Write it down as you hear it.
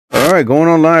All right, going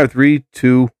on live. 3,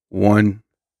 2, 1.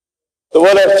 So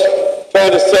what I'm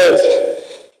trying to say is,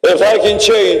 if I can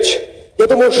change, Я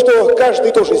думаю, что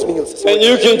каждый тоже изменился and сегодня.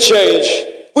 you can change,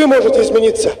 Вы можете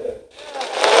измениться.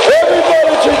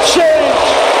 everybody can change.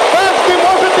 Каждый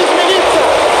может измениться.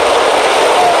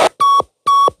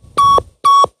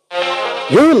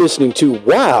 You're listening to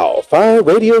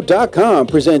WowFireRadio.com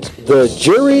presents the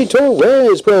Jerry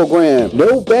Torres program.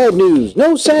 No bad news,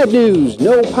 no sad news,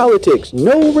 no politics,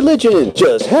 no religion,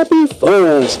 just happy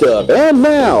fun stuff. And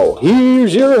now,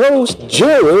 here's your host,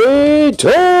 Jerry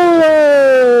Torres.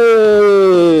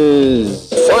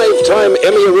 Five-time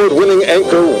Emmy Award-winning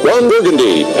anchor Ron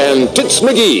Burgundy and Tits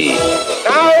McGee.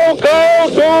 Now go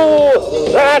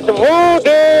do that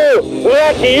voodoo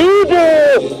that you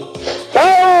do.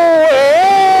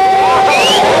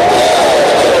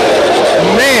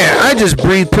 Man, I just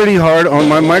breathed pretty hard on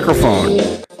my microphone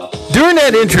during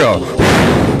that intro.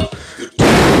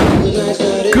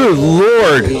 Good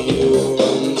Lord.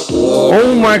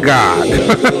 Oh my God.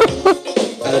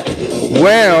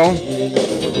 Well,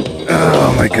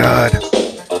 oh my God.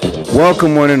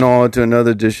 Welcome one and all to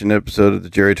another edition episode of the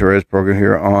Jerry Torres program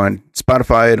here on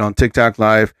Spotify and on TikTok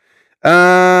Live.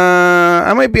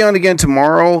 I might be on again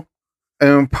tomorrow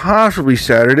and possibly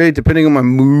Saturday, depending on my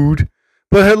mood.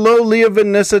 But hello, Leah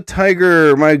Vanessa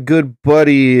Tiger. My good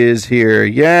buddy is here.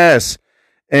 Yes.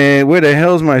 And where the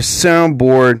hell's my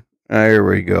soundboard? Here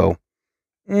we go.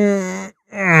 I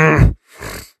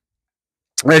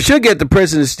should get the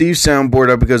President Steve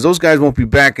soundboard up because those guys won't be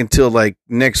back until like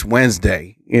next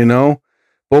Wednesday, you know?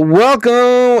 But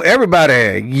welcome,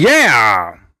 everybody.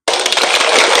 Yeah.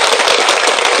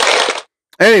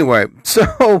 Anyway,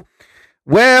 so,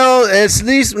 well, at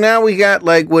least now we got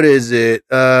like, what is it?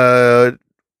 3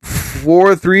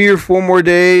 or 4 more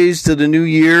days to the new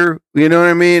year. You know what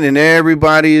I mean? And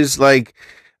everybody is like,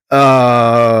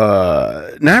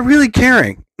 not really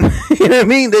caring. You know what I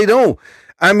mean? They don't.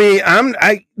 I mean,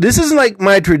 this is like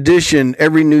my tradition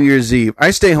every New Year's Eve.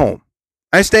 I stay home,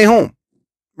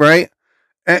 right?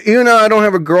 You know, I don't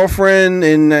have a girlfriend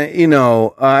and,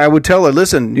 I would tell her,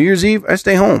 listen, New Year's Eve, I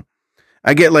stay home.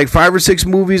 I get like 5 or 6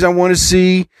 movies I want to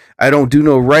see. I don't do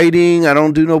no writing. I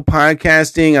don't do no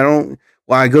podcasting.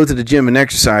 I go to the gym and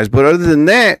exercise. But other than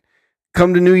that,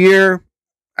 come to New Year,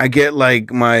 I get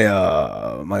like my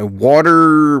my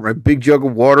water, my big jug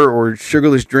of water or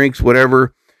sugarless drinks,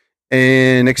 whatever.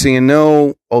 And next thing you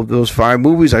know, of those 5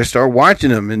 movies, I start watching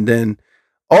them. And then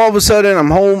all of a sudden, I'm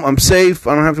home. I'm safe.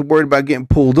 I don't have to worry about getting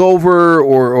pulled over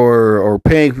or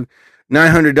paying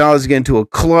 $900 to get into a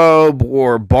club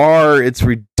or a bar. It's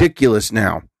ridiculous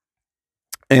now.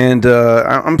 And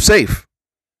I'm safe.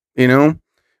 You know?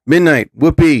 Midnight,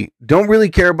 whoopee. Don't really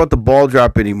care about the ball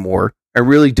drop anymore. I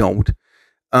really don't.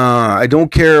 I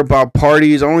don't care about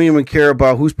parties. I don't even care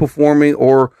about who's performing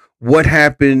or what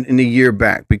happened in the year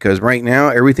back. Because right now,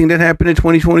 everything that happened in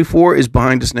 2024 is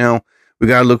behind us now. We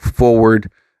got to look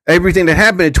forward. Everything that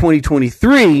happened in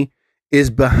 2023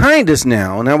 is behind us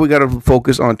now. Now we got to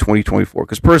focus on 2024.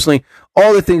 Because personally,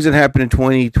 all the things that happened in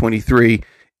 2023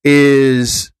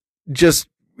 is just,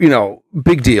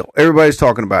 big deal. Everybody's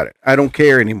talking about it. I don't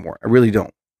care anymore. I really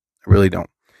don't.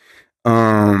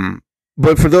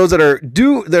 But for those that are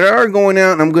going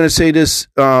out, and I'm going to say this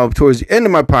towards the end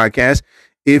of my podcast,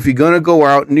 if you're going to go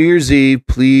out New Year's Eve,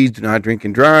 please do not drink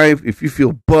and drive. If you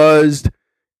feel buzzed,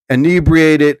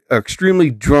 inebriated, extremely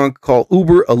drunk, call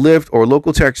Uber, a Lyft, or a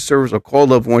local taxi service, or call a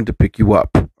loved one to pick you up.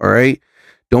 All right?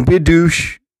 Don't be a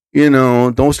douche.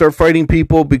 Don't start fighting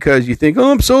people because you think,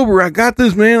 oh, I'm sober. I got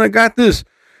this, man. I got this.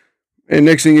 And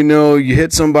next thing you know, you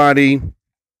hit somebody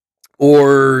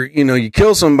or, you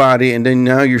kill somebody and then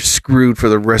now you're screwed for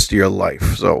the rest of your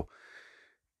life. So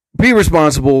be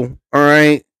responsible. All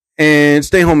right. And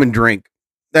stay home and drink.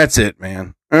 That's it,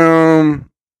 man.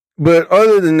 But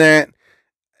other than that,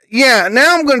 yeah,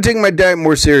 now I'm going to take my diet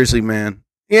more seriously, man.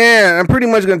 Yeah, I'm pretty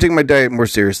much going to take my diet more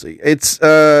seriously. It's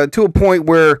to a point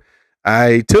where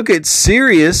I took it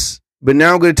serious, but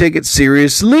now I'm going to take it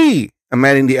seriously. I'm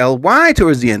adding the LY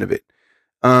towards the end of it.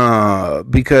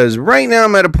 Because right now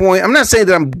I'm at a point, I'm not saying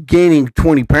that I'm gaining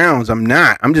 20 pounds. I'm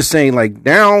not. I'm just saying like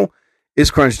now it's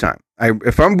crunch time.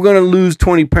 If I'm going to lose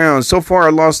 20 pounds, so far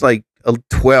I lost like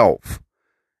 12.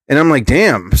 And I'm like,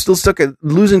 damn, I'm still stuck at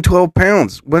losing 12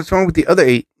 pounds. What's wrong with the other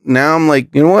 8? Now I'm like,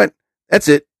 you know what? That's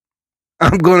it.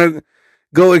 I'm going to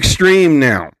go extreme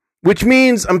now, which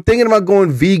means I'm thinking about going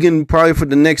vegan probably for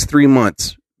the next 3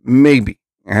 months. Maybe.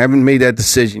 I haven't made that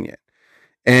decision yet.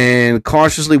 And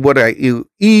cautiously what I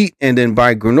eat and then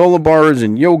buy granola bars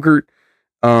and yogurt.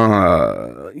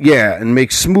 And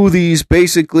make smoothies.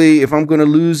 Basically, if I'm going to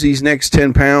lose these next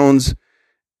 10 pounds,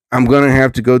 I'm going to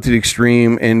have to go to the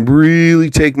extreme and really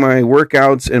take my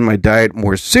workouts and my diet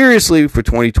more seriously for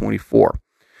 2024.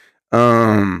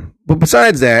 But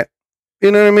besides that,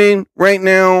 you know what I mean? Right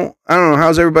now, I don't know.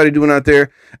 How's everybody doing out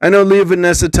there? I know Leah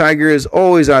Vanessa Tiger is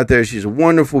always out there. She's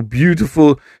wonderful,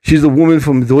 beautiful. She's a woman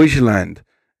from Deutschland.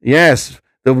 Yes.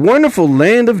 The wonderful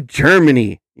land of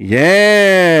Germany.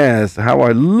 Yes. How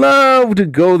I love to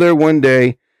go there one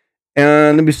day.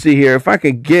 And let me see here. If I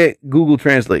can get Google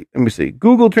Translate. Let me see.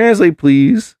 Google Translate,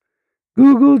 please.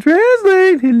 Google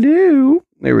Translate. Hello.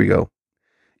 There we go.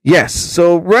 Yes.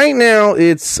 So right now,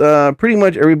 it's pretty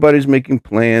much everybody's making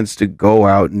plans to go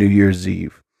out New Year's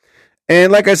Eve.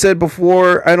 And like I said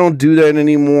before, I don't do that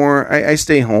anymore. I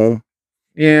stay home.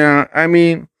 Yeah. I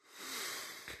mean,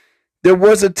 there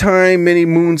was a time many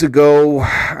moons ago,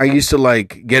 I used to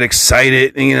like get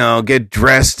excited, get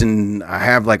dressed, and I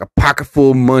have like a pocket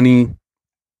full of money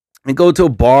and go to a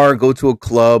bar, go to a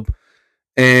club,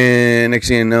 and next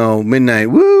thing you know, midnight,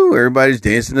 woo, everybody's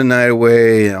dancing the night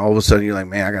away, and all of a sudden you're like,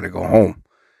 man, I gotta go home.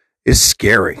 It's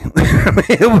scary.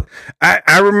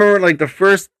 I remember like the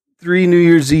first 3 New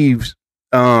Year's Eves,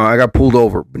 I got pulled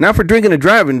over, but not for drinking and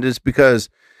driving, just because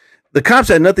the cops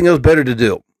had nothing else better to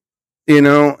do. And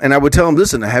I would tell them,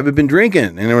 listen, I haven't been drinking.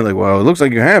 And they were like, well, it looks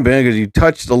like you have been because you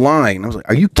touched the line. I was like,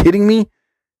 are you kidding me?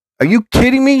 Are you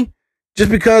kidding me? Just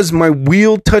because my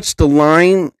wheel touched the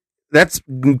line, that's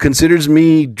considers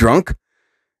me drunk?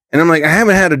 And I'm like, I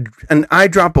haven't had an eye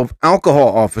drop of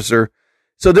alcohol, officer.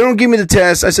 So they don't give me the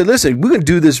test. I said, listen, we can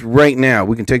do this right now.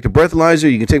 We can take the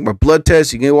breathalyzer. You can take my blood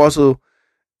test. You can also,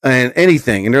 and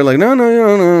anything. And they're like, no. We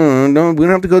don't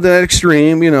have to go to that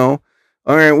extreme,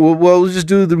 All right, well, we'll just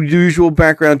do the usual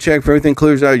background check. If everything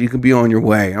clears out, you can be on your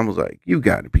way. I was like, you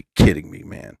got to be kidding me,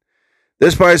 man.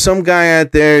 There's probably some guy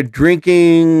out there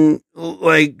drinking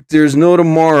like there's no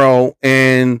tomorrow,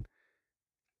 and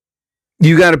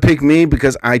you got to pick me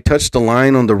because I touched the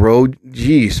line on the road.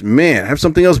 Jeez, man, I have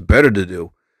something else better to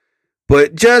do.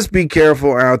 But just be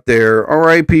careful out there, all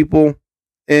right, people?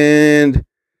 And,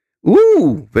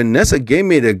 ooh, Vanessa gave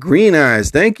me the green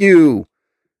eyes. Thank you.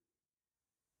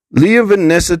 Leah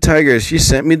Vanessa Tiger, she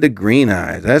sent me the green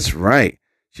eyes. That's right.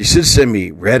 She should send me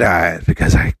red eyes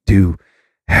because I do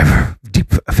have a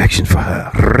deep affection for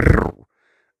her.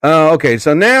 Okay,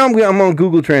 so now I'm on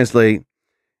Google Translate.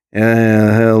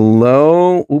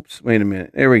 Hello. Oops, wait a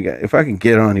minute. There we go. If I can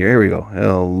get on here. Here we go.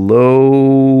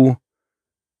 Hello,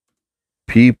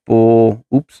 people.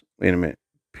 Oops, wait a minute.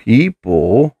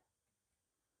 People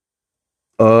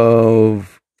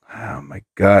of, oh my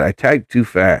God, I typed too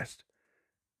fast.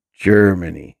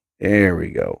 Germany. There we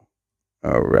go.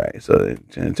 All right. So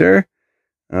enter.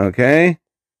 Okay.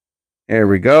 There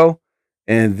we go.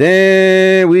 And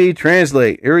then we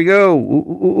translate. Here we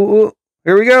go.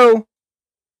 Here we go.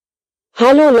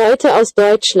 Hallo Leute aus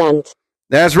Deutschland.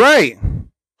 That's right.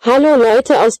 Hallo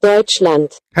Leute aus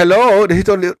Deutschland. Hello.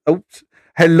 Oops.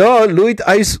 Hello, Leute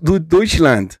aus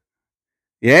Deutschland.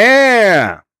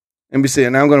 Yeah. Let me see.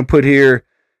 And I'm going to put here,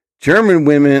 German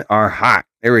women are hot.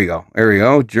 There we go. There we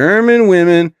go. German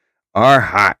women are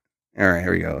hot. All right,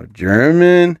 here we go.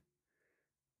 German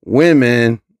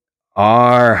women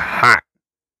are hot.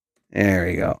 There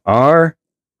we go. Are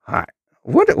hot.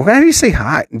 How do you say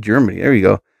hot in Germany? There we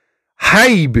go.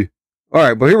 Heib. All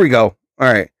right, but here we go.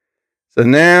 All right. So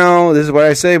now this is what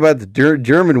I say about the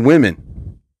German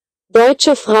women.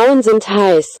 Deutsche Frauen sind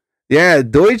heiß. Yeah,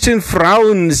 deutsche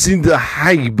Frauen sind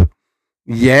Heib.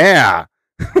 Yeah.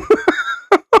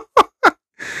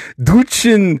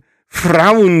 Deutschen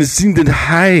Frauen sind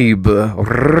Heib.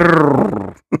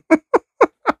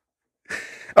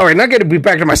 All right, now I got to be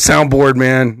back to my soundboard,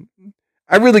 man.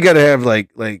 I really got to have like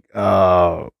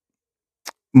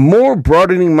more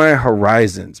broadening my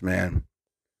horizons, man.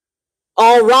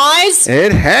 All rise.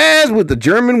 It has with the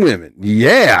German women.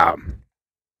 Yeah.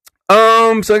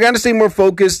 So I got to stay more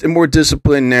focused and more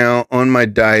disciplined now on my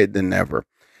diet than ever.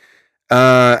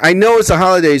 I know it's the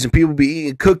holidays and people be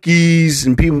eating cookies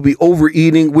and people be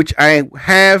overeating, which I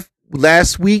have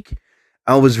last week.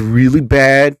 I was really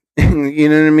bad. You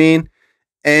know what I mean?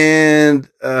 And,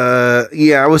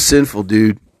 yeah, I was sinful,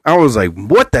 dude. I was like,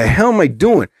 what the hell am I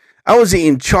doing? I was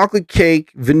eating chocolate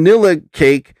cake, vanilla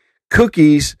cake,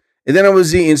 cookies, and then I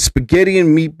was eating spaghetti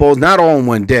and meatballs, not all in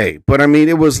one day, but I mean,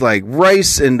 it was like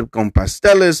rice and con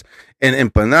pasteles and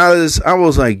empanadas. I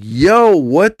was like, yo,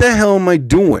 what the hell am I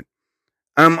doing?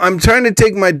 I'm trying to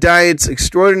take my diets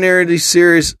extraordinarily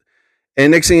serious.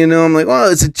 And next thing you know, I'm like,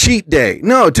 well, it's a cheat day.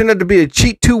 No, it turned out to be a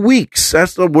cheat 2 weeks.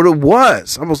 That's not what it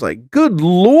was. I was like, good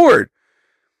Lord.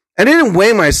 I didn't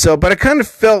weigh myself, but I kind of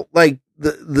felt like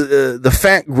the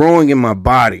fat growing in my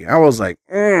body. I was like,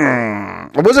 I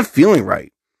wasn't feeling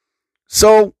right.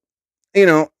 So,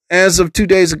 as of 2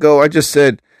 days ago, I just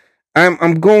said,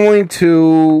 I'm going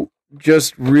to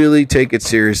just really take it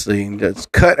seriously and just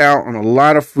cut out on a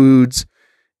lot of foods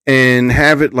and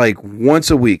have it like once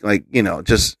a week. Like,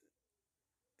 just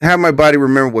have my body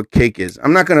remember what cake is.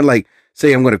 I'm not going to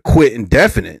say I'm going to quit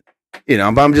indefinite,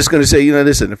 but I'm just going to say,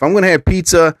 listen, if I'm going to have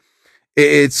pizza,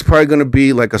 it's probably going to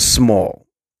be like a small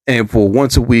and for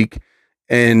once a week.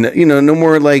 And, no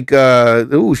more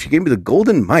she gave me the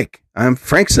golden mic. I'm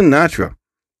Frank Sinatra.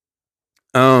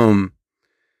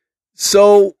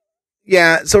 So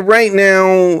right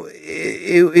now,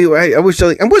 I wish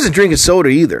I wasn't drinking soda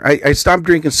either. I stopped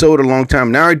drinking soda a long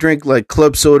time. Now I drink like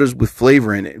club sodas with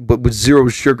flavor in it, but with zero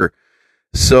sugar.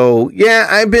 So yeah,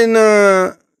 I've been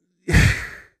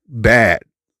bad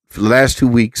for the last 2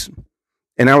 weeks.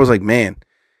 And I was like, man,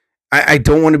 I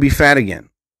don't want to be fat again.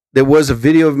 There was a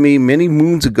video of me many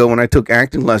moons ago when I took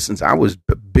acting lessons. I was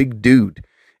a big dude.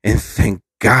 And thank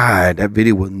God that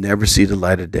video will never see the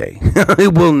light of day.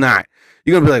 It will not.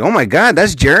 You're going to be like, oh my God,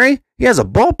 that's Jerry? He has a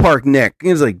ballpark neck.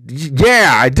 He's like,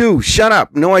 yeah, I do. Shut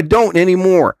up. No, I don't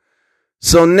anymore.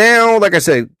 So now, like I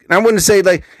said, I wouldn't say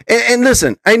and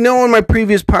listen, I know in my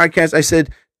previous podcast, I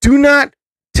said, do not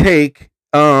take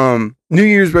New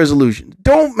Year's resolutions.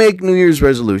 Don't make New Year's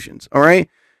resolutions. All right.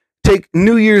 Take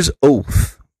New Year's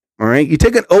oath. All right. You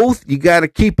take an oath, you got to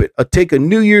keep it. Take a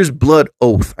New Year's blood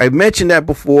oath. I mentioned that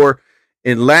before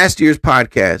in last year's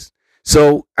podcast.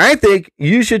 So I think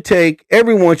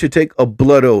everyone should take a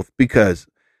blood oath, because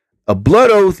a blood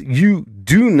oath you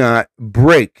do not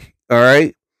break. All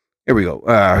right. Here we go.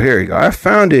 Here we go. I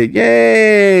found it.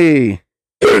 Yay.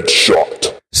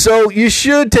 Headshot. So you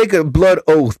should take a blood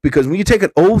oath, because when you take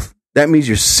an oath, that means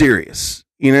you're serious.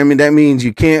 You know what I mean? That means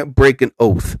you can't break an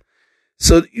oath.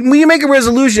 So when you make a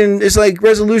resolution, it's like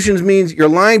resolutions means you're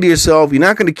lying to yourself. You're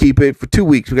not going to keep it for 2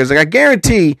 weeks, because I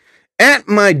guarantee at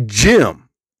my gym,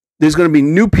 there's going to be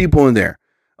new people in there.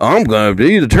 I'm going to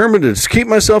be determined to keep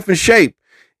myself in shape.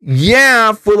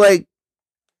 Yeah, for like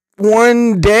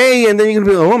one day, and then you're going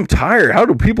to be like, oh, I'm tired. How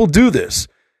do people do this?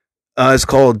 It's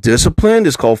called discipline.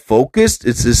 It's called focused.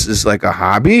 It's like a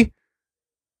hobby.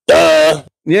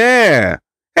 Yeah.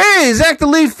 Hey, Zach the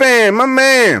Leaf fan, my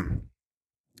man.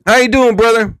 How you doing,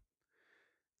 brother?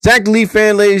 Zach the Leaf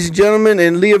fan, ladies and gentlemen,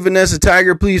 and Leah Vanessa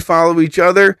Tiger, please follow each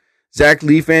other. Zach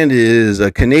Leaf fan is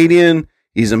a Canadian.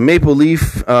 He's a Maple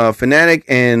Leaf fanatic,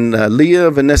 and Leah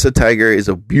Vanessa Tiger is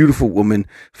a beautiful woman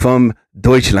from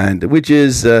Deutschland, which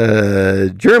is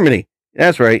Germany.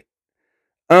 That's right.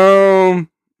 Go!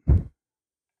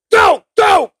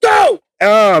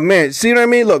 Oh, man. See what I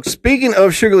mean? Look, speaking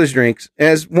of sugarless drinks,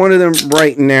 as one of them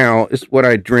right now is what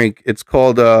I drink. It's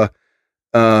called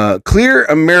Clear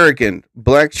American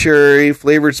Black Cherry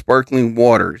Flavored Sparkling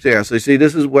Water. Yeah, so see,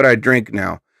 this is what I drink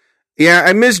now. Yeah,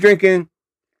 I miss drinking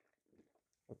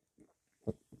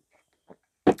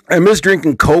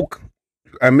Coke.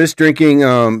 I miss drinking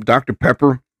Dr.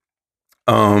 Pepper.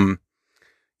 Even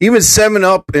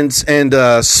 7-Up and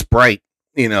Sprite,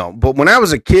 But when I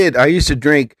was a kid, I used to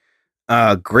drink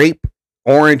grape,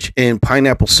 orange, and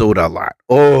pineapple soda a lot.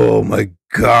 Oh my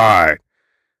God.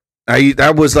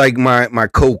 That was like my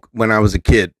Coke when I was a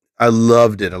kid. I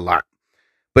loved it a lot.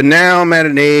 But now I'm at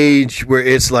an age where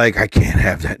it's like I can't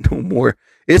have that no more.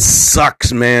 It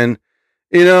sucks, man.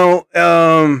 Yeah,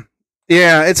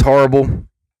 it's horrible.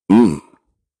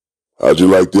 How'd you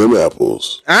like them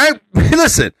apples?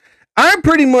 Listen, I'm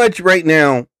pretty much right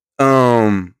now.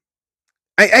 I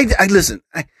listen.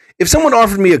 If someone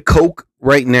offered me a Coke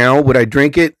right now, would I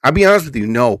drink it? I'll be honest with you,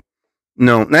 no,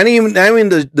 not even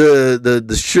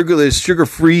the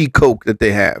sugar-free Coke that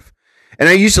they have. And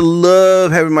I used to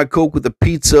love having my Coke with a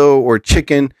pizza or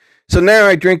chicken. So now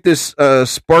I drink this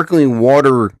sparkling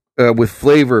water with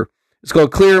flavor. It's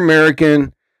called Clear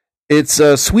American. It's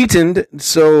sweetened,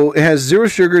 so it has 0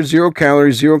 sugar, 0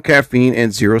 calories, 0 caffeine,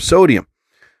 and 0 sodium.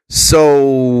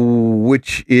 So,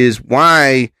 which is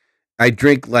why I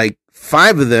drink like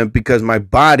 5 of them, because my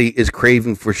body is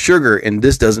craving for sugar, and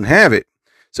this doesn't have it.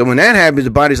 So when that happens,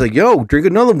 the body's like, yo, drink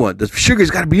another one. The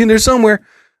sugar's got to be in there somewhere.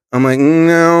 I'm like,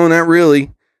 no, not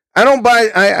really.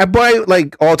 I buy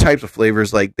like all types of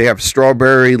flavors. Like they have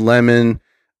strawberry, lemon,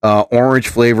 orange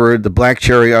flavor. The black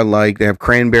cherry I like. They have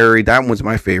cranberry. That one's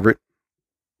my favorite.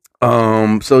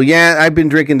 So yeah, I've been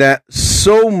drinking that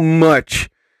so much.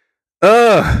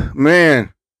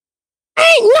 Man.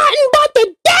 Ain't nothing but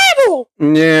the devil.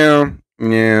 Yeah.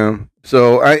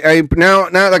 So I now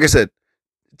like I said,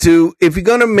 if you're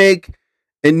gonna make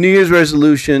a New Year's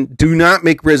resolution, do not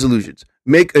make resolutions.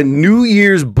 Make a New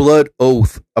Year's blood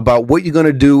oath about what you're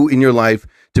gonna do in your life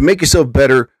to make yourself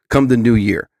better come the new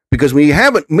year. Because when you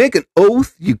make an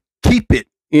oath, you keep it.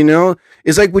 You know,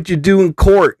 it's like what you do in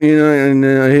court. You know, and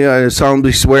I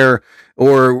solemnly swear,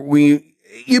 or you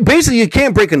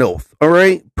can't break an oath. All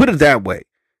right, put it that way,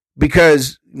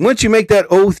 because once you make that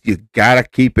oath, you gotta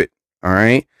keep it. All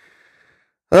right.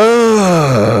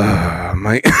 Oh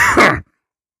my.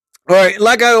 All right,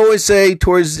 like I always say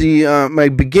towards the my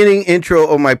beginning intro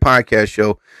of my podcast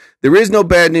show, there is no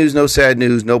bad news, no sad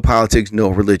news, no politics, no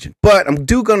religion. But I'm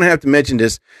going to have to mention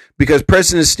this because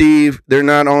Preston and Steve, they're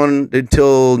not on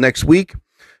until next week.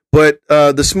 But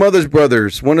the Smothers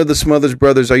Brothers, one of the Smothers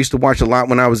Brothers I used to watch a lot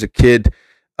when I was a kid,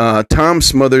 Tom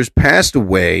Smothers, passed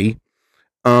away.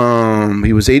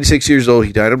 He was 86 years old.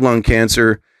 He died of lung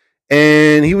cancer.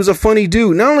 And he was a funny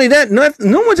dude. Not only that,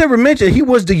 no one's ever mentioned he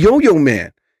was the Yo-Yo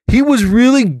Man. He was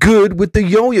really good with the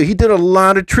yo-yo. He did a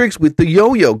lot of tricks with the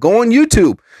yo-yo. Go on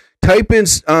YouTube, type in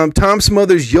Tom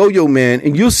Smothers Yo-Yo Man,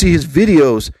 and you'll see his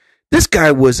videos. This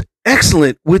guy was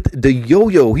excellent with the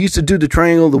yo-yo. He used to do the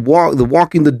triangle, the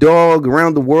walking the dog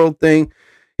around the world thing.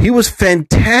 He was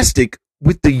fantastic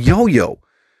with the yo-yo.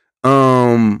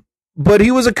 But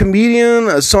he was a comedian,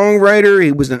 a songwriter.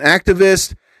 He was an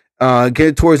activist,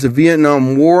 getting towards the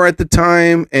Vietnam War at the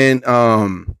time, and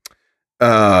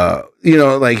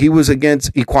like he was against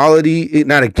equality,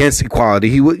 not against equality.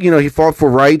 He fought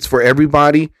for rights for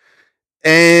everybody.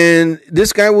 And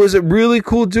this guy was a really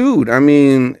cool dude. I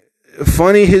mean,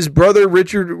 funny. His brother,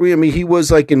 Richard, he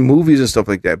was like in movies and stuff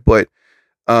like that, but,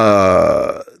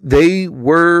 they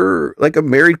were like a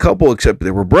married couple, except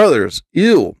they were brothers.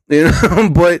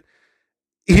 But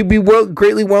he'd be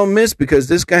greatly well missed because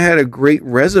this guy had a great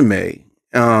resume.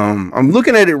 I'm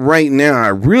looking at it right now. I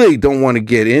really don't want to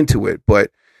get into it, but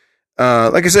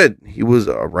like I said, he was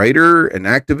a writer, an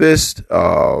activist.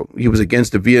 He was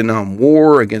against the Vietnam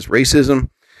War, against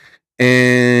racism,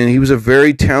 and he was a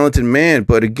very talented man.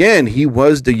 But again, he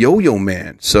was the Yo-Yo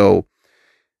Man, so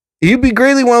he'd be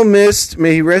greatly well missed.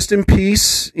 May he rest in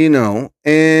peace. And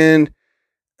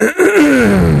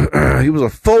he was a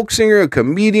folk singer, a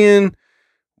comedian.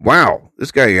 Wow,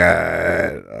 this guy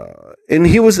got, and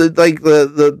he was his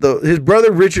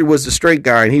brother Richard was the straight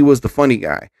guy, and he was the funny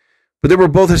guy. But they were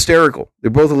both hysterical.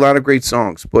 They're both a lot of great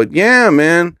songs. But yeah,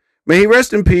 man, may he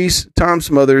rest in peace, Tom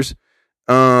Smothers.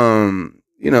 And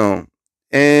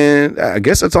I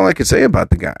guess that's all I can say about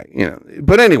the guy.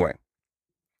 But anyway,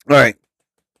 all right,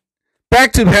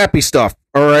 back to happy stuff.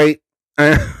 All right,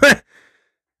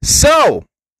 so.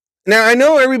 Now, I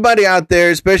know everybody out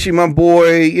there, especially my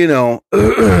boy,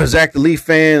 Zach the Leaf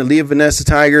fan, Leah Vanessa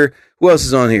Tiger. Who else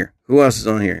is on here?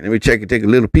 Let me check and take a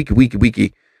little peeky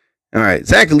weeky. All right.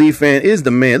 Zach the Leaf fan is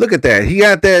the man. Look at that. He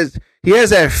has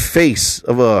that face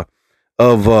of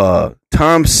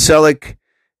Tom Selleck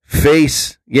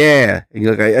face. Yeah.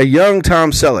 You look like a young Tom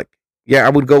Selleck. Yeah,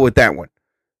 I would go with that one.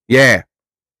 Yeah.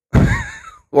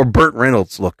 Or Burt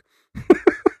Reynolds look.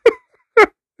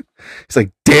 It's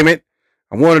like, damn it.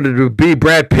 I wanted to be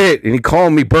Brad Pitt, and he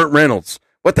called me Burt Reynolds.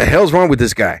 What the hell's wrong with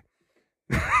this guy?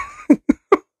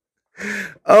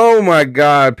 Oh, my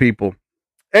God, people.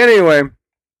 Anyway,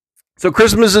 so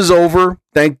Christmas is over,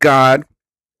 thank God.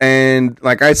 And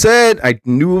like I said, I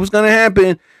knew it was going to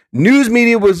happen. News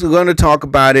media was going to talk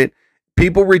about it.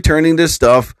 People returning this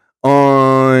stuff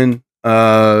on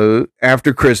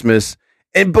after Christmas.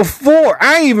 And before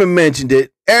I even mentioned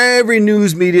it, every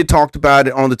news media talked about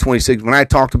it on the 26th when I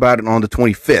talked about it on the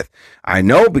 25th. I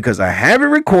know because I have it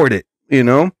recorded,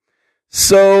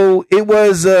 So it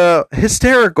was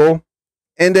hysterical.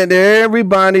 And then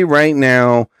everybody right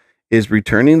now is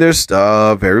returning their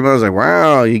stuff. Everybody's like,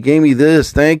 wow, you gave me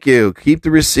this. Thank you. Keep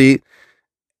the receipt.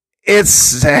 It's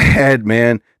sad,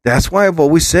 man. That's why I've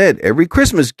always said every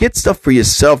Christmas, get stuff for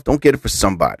yourself. Don't get it for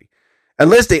somebody.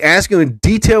 Unless they ask you in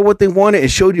detail what they wanted and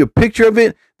showed you a picture of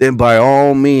it, then by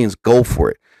all means, go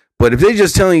for it. But if they're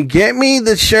just telling you, get me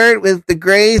the shirt with the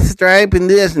gray stripe and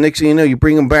this, and next thing you know, you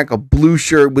bring them back a blue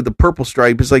shirt with the purple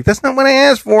stripe. It's like, that's not what I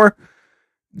asked for.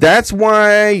 That's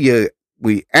why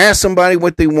we ask somebody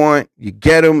what they want, you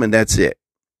get them, and that's it.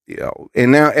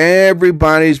 And now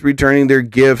everybody's returning their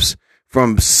gifts,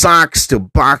 from socks to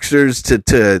boxers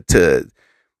to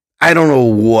I don't know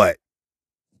what.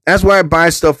 That's why I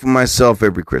buy stuff for myself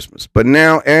every Christmas. But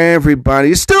now everybody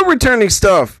is still returning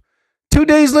stuff 2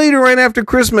 days later, right after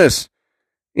Christmas.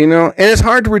 And it's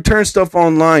hard to return stuff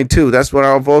online too. That's what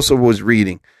I've also was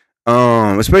reading.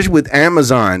 Especially with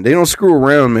Amazon. They don't screw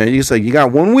around, man. You like, you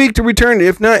got 1 week to return it.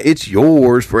 If not, it's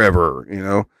yours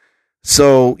forever,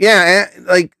 So yeah,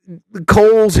 like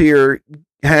Kohl's here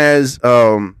has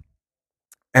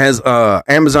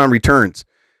Amazon returns.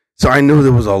 So I knew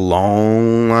there was a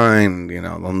long line,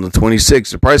 on the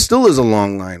 26th. There probably still is a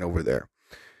long line over there.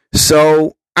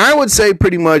 So I would say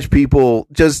pretty much people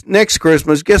just next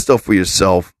Christmas, get stuff for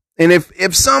yourself. And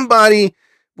if somebody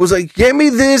was like, get me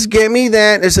this, get me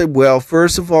that, I said, well,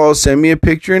 first of all, send me a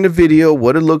picture and a video,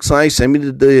 what it looks like. Send me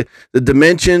the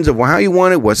dimensions of how you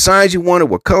want it, what size you want it,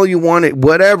 what color you want it,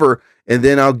 whatever. And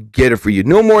then I'll get it for you.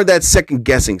 No more of that second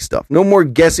guessing stuff. No more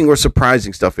guessing or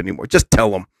surprising stuff anymore. Just tell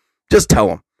them. Just tell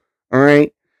them. All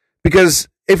right. Because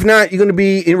if not, you're going to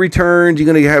be in returns.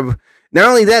 You're going to have, not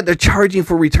only that, they're charging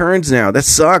for returns now. That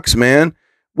sucks, man.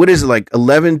 What is it, like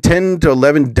 $10 to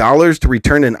 $11 to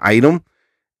return an item?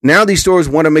 Now these stores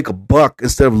want to make a buck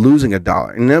instead of losing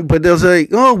 $1. But they'll say,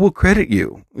 oh, we'll credit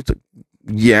you. It's like,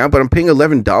 yeah, but I'm paying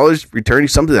 $11 for returning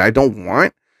something that I don't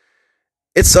want.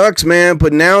 It sucks, man.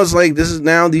 But now it's like,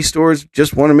 these stores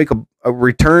just want to make a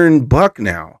return buck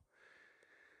now.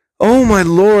 Oh my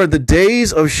Lord, the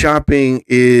days of shopping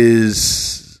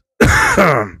is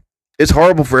it's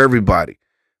horrible for everybody.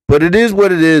 But it is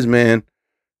what it is, man.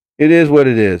 It is what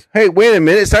it is. Hey, wait a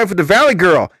minute. It's time for the Valley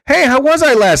Girl. Hey, how was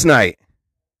I last night?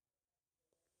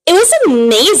 It was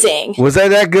amazing. Was I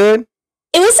that good?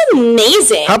 It was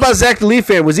amazing. How about Zach the Leaf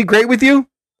fan? Was he great with you?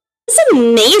 It was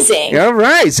amazing. All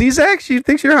right. See, Zach, she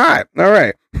thinks you're hot. All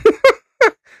right.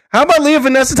 How about Leah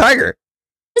Vanessa Tiger?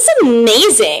 It was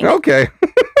amazing. Okay.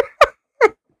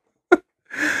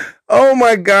 Oh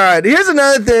my God. Here's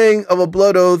another thing of a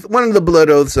blood oath. One of the blood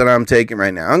oaths that I'm taking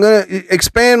right now. I'm going to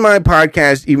expand my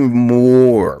podcast even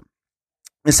more.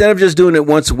 Instead of just doing it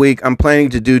once a week, I'm planning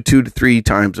to do 2 to 3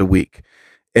 times a week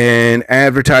and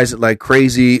advertise it like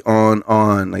crazy on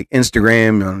like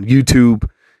Instagram, on YouTube.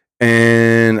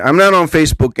 And I'm not on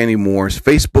Facebook anymore.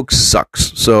 Facebook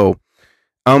sucks. So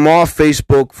I'm off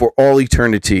Facebook for all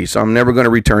eternity. So I'm never going to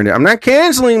return it. I'm not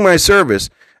canceling my service.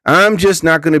 I'm just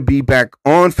not going to be back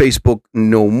on Facebook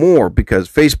no more because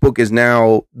Facebook is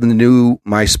now the new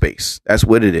MySpace. That's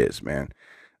what it is, man.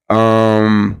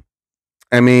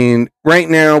 I mean, right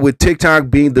now with TikTok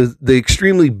being the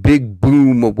extremely big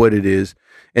boom of what it is,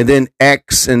 and then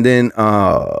X, and then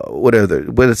what is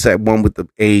that one with the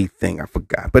A thing? I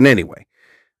forgot. But anyway,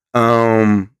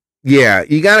 yeah,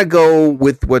 you got to go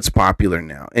with what's popular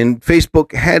now. And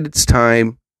Facebook had its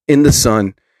time in the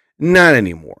sun, not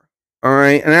anymore. All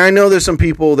right. And I know there's some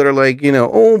people that are like,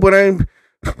 oh, but I've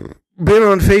been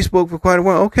on Facebook for quite a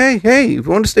while. Okay. Hey, if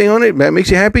you want to stay on it, that makes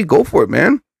you happy, go for it,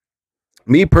 man.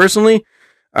 Me personally,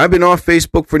 I've been off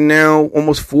Facebook for now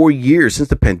almost 4 years since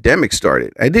the pandemic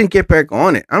started. I didn't get back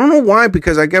on it. I don't know why,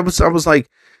 because I was like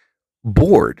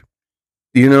bored.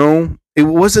 It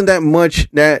wasn't that much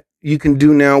that you can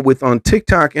do now on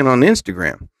TikTok and on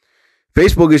Instagram.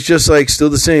 Facebook is just like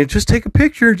still the same. Just take a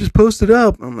picture, just post it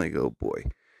up. I'm like, oh boy.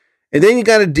 And then you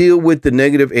got to deal with the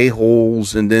negative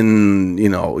a-holes, and then,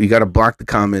 you got to block the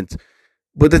comments.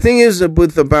 But the thing is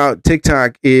about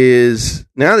TikTok is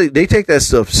now they take that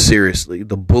stuff seriously.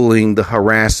 The bullying, the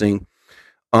harassing,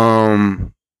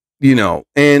 and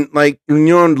like when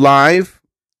you're on live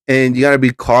and you got to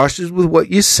be cautious with what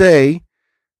you say,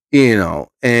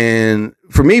 and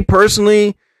for me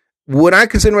personally, would I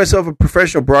consider myself a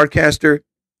professional broadcaster?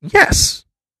 Yes,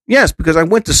 because I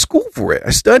went to school for it. I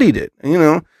studied it,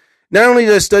 Not only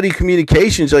did I study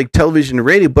communications like television and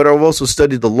radio, but I've also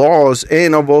studied the laws,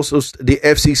 and I've also the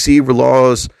FCC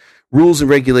laws, rules and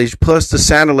regulations, plus the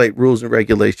satellite rules and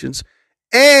regulations.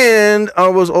 And I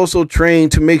was also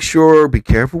trained to make sure, be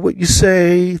careful what you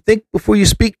say, think before you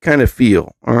speak kind of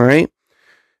feel, all right?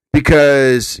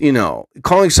 Because,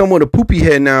 calling someone a poopy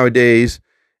head nowadays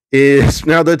is,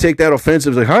 now they'll take that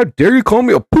offensive. It's like, how dare you call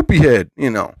me a poopy head?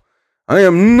 I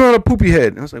am not a poopy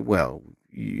head. And I was like, well,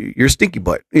 you're stinky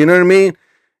butt. You know what I mean?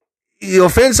 You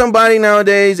offend somebody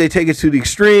nowadays, they take it to the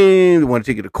extreme. They want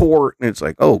to take it to court, and it's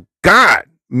like, oh God,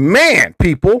 man,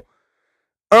 people.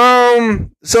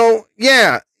 So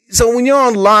yeah. So when you're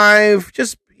on live,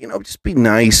 just be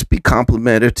nice, be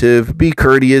complimentary, be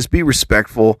courteous, be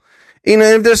respectful.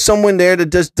 If there's someone there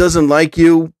that just doesn't like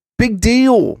you, big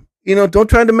deal. Don't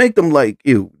try to make them like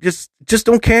you. Just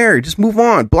don't care. Just move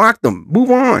on. Block them.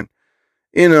 Move on.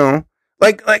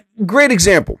 Like great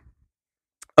example.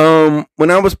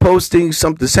 When I was posting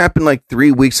something, this happened like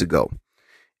 3 weeks ago.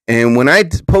 And when I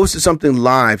posted something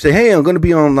live, say, hey, I'm going to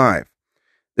be on live.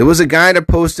 There was a guy that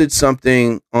posted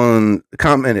something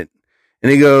commented,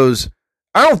 and he goes,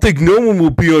 I don't think no one will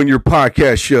be on your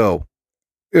podcast show.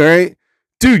 All right,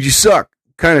 dude, you suck.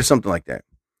 Kind of something like that.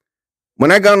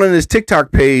 When I got on his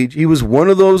TikTok page, he was one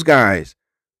of those guys.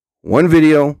 One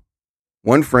video,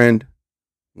 one friend,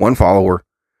 one follower.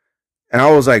 And I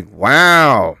was like,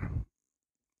 wow,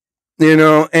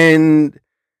 and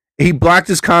he blocked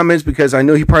his comments because I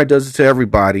know he probably does it to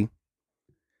everybody.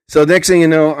 So next thing you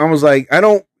know, I was like,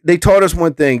 they taught us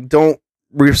one thing. Don't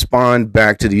respond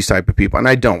back to these type of people, and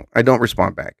I don't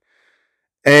respond back.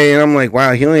 And I'm like,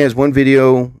 wow, he only has one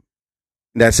video.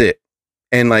 That's it.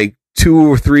 And like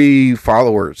 2 or 3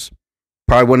 followers,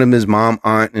 probably one of them his mom,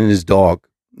 aunt, and his dog,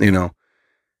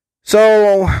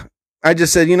 So I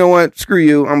just said, you know what? Screw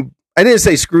you. I didn't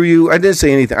say screw you. I didn't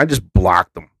say anything. I just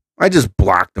blocked them.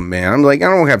 Man. I'm like, I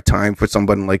don't have time for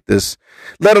somebody like this,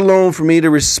 let alone for me to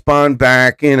respond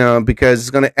back, because it's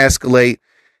going to escalate.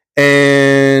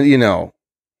 And,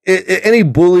 any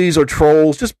bullies or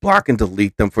trolls, just block and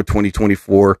delete them for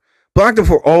 2024. Block them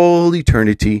for all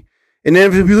eternity. And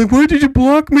then they'll be like, why did you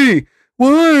block me?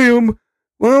 Why?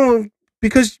 Well,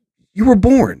 because you were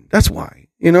born. That's why,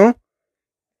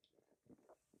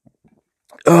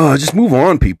 just move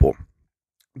on, people.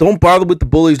 Don't bother with the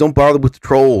bullies. Don't bother with the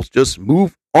trolls. Just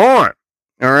move on.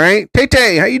 All right.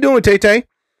 Tay-Tay, how you doing, Tay-Tay?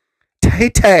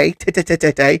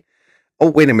 Tay-Tay.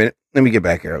 Oh, wait a minute. Let me get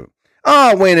back here.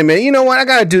 Oh, wait a minute. You know what? I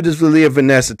got to do this with Leah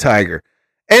Vanessa Tiger.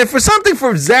 And for something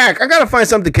for Zach, I got to find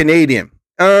something Canadian.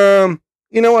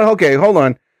 You know what? Okay, hold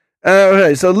on.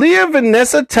 Okay, so Leah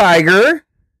Vanessa Tiger.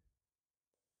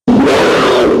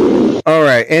 All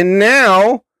right. And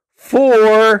now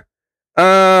for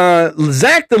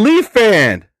Zach the Leaf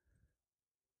fan.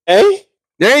 Hey?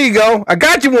 There you go. I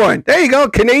got you one. There you go.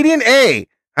 Canadian A.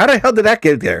 How the hell did that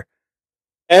get there?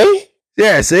 A?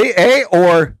 Yeah, see? A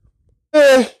or...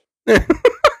 Hey,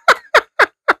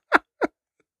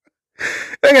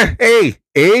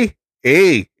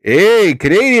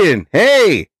 Canadian.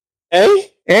 Hey. A?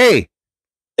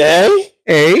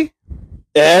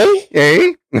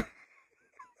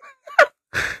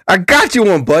 I got you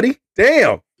one, buddy.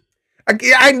 Damn.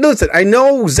 I listen, I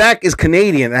know Zach is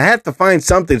Canadian. I have to find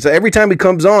something. So every time he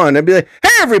comes on, I'd be like, hey,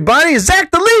 everybody, it's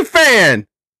Zach the Leaf fan.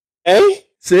 Hey?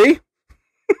 See?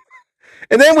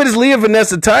 And then with his Leah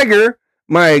Vanessa Tiger,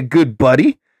 my good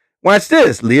buddy, watch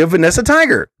this. Leah Vanessa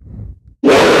Tiger.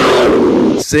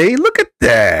 See? Look at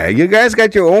that. You guys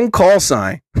got your own call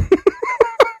sign.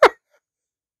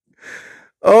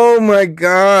 Oh, my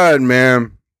God,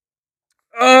 man.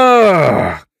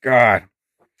 Oh, God.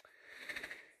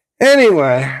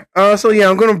 Anyway, so yeah,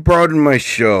 I'm going to broaden my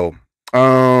show.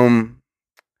 I'm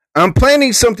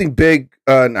planning something big.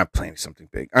 Not planning something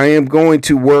big. I am going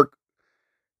to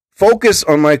focus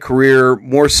on my career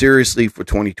more seriously for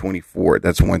 2024.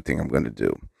 That's one thing I'm going to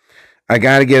do. I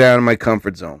got to get out of my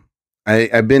comfort zone.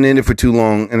 I've been in it for too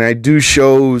long, and I do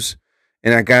shows,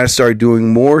 and I got to start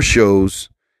doing more shows.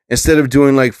 Instead of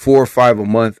doing like 4 or 5 a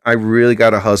month, I really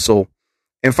got to hustle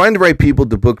and find the right people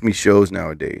to book me shows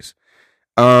nowadays.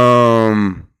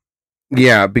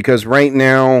 Yeah, because right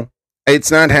now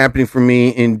it's not happening for me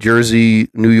in Jersey,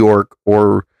 New York,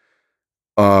 or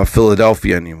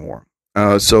Philadelphia anymore.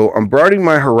 So I'm broadening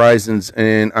my horizons,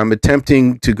 and I'm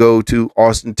attempting to go to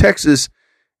Austin, Texas,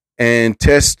 and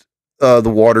test the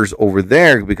waters over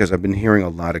there because I've been hearing a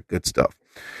lot of good stuff.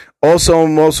 Also,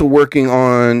 I'm also working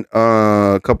on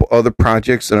a couple other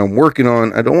projects that I'm working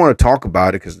on. I don't want to talk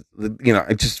about it because,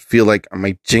 I just feel like I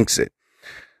might jinx it.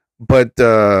 But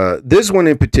this one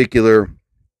in particular,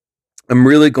 I'm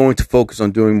really going to focus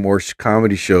on doing more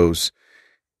comedy shows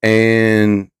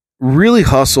and really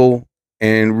hustle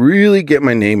and really get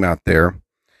my name out there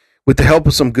with the help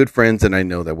of some good friends that I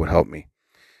know that would help me.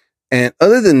 And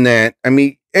other than that, I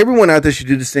mean, everyone out there should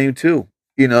do the same too.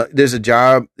 There's a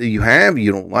job that you have,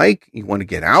 you don't like, you want to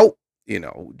get out,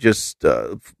 just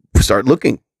start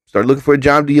looking for a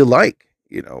job that you like,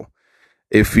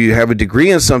 If you have a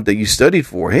degree in something you studied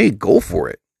for, hey, go for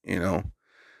it,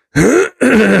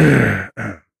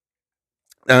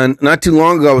 And not too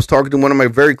long ago, I was talking to one of my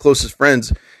very closest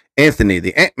friends, Anthony,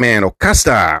 the Ant-Man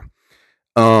Ocasta.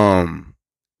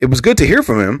 It was good to hear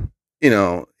from him,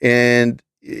 and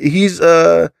he's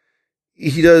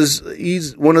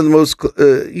one of the most,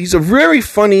 he's a very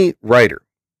funny writer,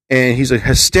 and he's a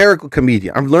hysterical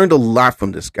comedian. I've learned a lot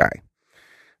from this guy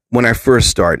when I first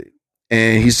started.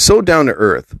 And he's so down to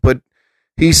earth, but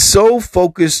he's so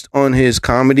focused on his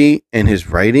comedy and his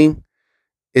writing.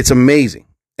 It's amazing.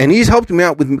 And he's helped me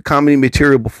out with comedy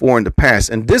material before in the past.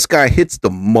 And this guy hits the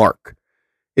mark.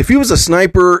 If he was a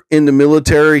sniper in the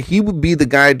military, he would be the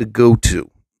guy to go to,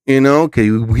 okay,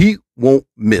 he won't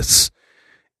miss.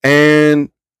 And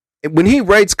when he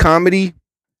writes comedy,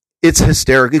 it's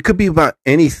hysterical. It could be about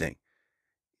anything.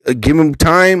 Give him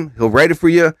time. He'll write it for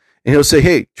you and he'll say,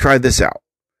 hey, try this out.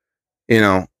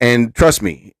 And trust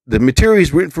me, the material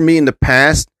he's written for me in the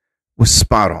past was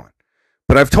spot on.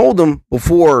 But I've told him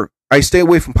before, I stay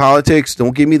away from politics.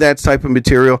 Don't give me that type of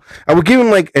material. I would give him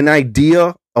like an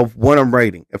idea of what I'm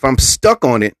writing. If I'm stuck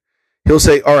on it, he'll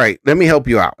say, all right, let me help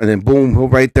you out. And then boom, he'll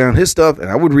write down his stuff and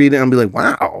I would read it and be like,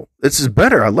 wow, this is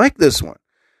better. I like this one.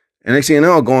 And next thing you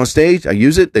know, I'll go on stage. I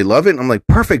use it. They love it. And I'm like,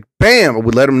 perfect. Bam. I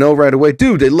would let them know right away.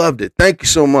 Dude, they loved it. Thank you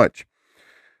so much.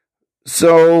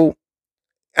 So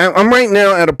I'm right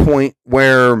now at a point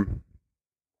where,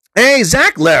 hey,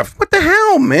 Zach left. What the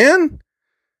hell, man?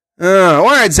 All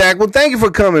right, Zach. Well, thank you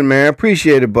for coming, man. I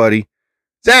appreciate it, buddy.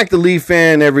 Zach, the Leaf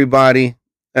fan, everybody.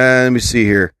 Let me see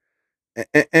here.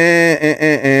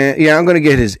 Yeah, I'm going to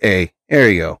get his A. There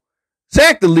you go.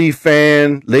 Zach, the Leaf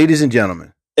fan, ladies and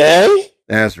gentlemen. A?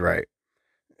 That's right.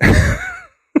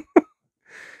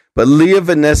 But Leah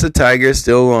Vanessa Tiger is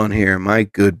still on here, my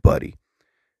good buddy.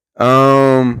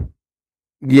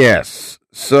 Yes.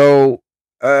 So,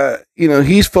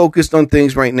 he's focused on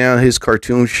things right now, his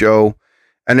cartoon show,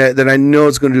 and that I know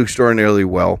it's going to do extraordinarily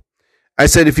well. I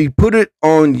said, if you put it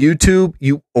on YouTube,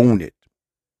 you own it.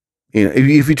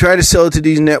 If you try to sell it to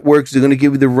these networks, they're going to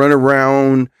give you the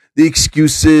runaround, the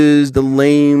excuses, the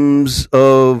lames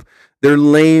of their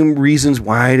lame reasons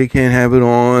why they can't have it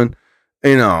on.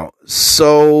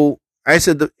 So I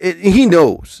said, he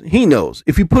knows.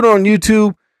 If you put it on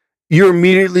YouTube, you're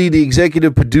immediately the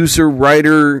executive producer,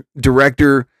 writer,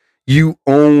 director. You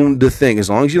own the thing. As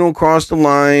long as you don't cross the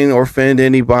line or offend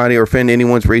anybody or offend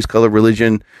anyone's race, color,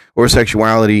 religion, or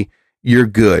sexuality, you're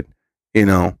good.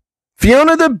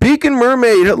 Fiona the Beacon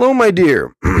Mermaid. Hello, my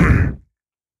dear.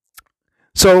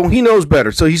 So he knows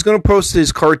better. So he's going to post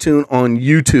his cartoon on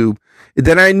YouTube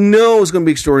that I know is going to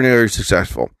be extraordinarily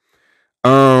successful.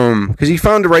 Because he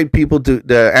found the right people,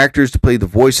 the actors to play the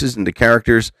voices and the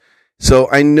characters. So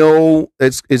I know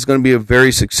it's going to be a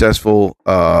very successful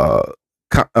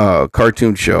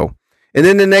cartoon show. And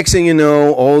then the next thing you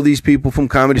know, all these people from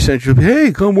Comedy Central,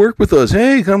 hey, come work with us.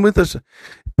 Hey, come with us.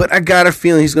 But I got a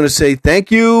feeling he's going to say thank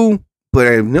you. But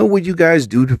I know what you guys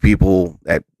do to people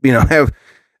that have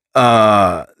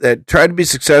that try to be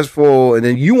successful, and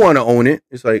then you want to own it.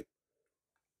 It's like,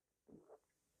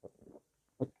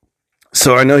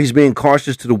 so I know he's being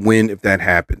cautious to the wind if that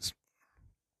happens.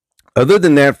 Other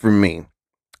than that, for me,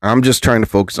 I'm just trying to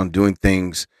focus on doing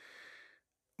things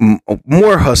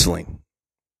more hustling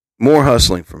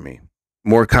for me,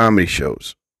 more comedy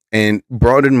shows, and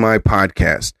broaden my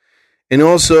podcast, and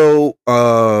also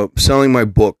selling my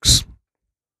books.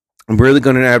 I'm really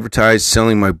going to advertise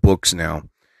selling my books now.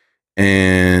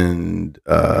 And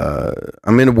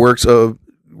I'm in the works of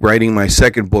writing my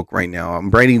second book right now. I'm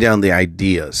writing down the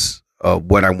ideas of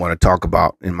what I want to talk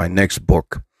about in my next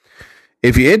book.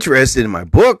 If you're interested in my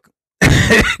book,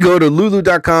 go to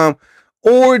lulu.com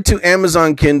or to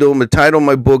Amazon Kindle. The title of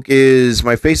my book is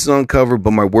My Face is on Cover,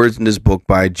 But My Words in This Book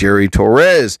by Jerry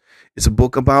Torres. It's a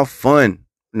book about fun,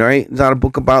 right? It's not a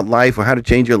book about life or how to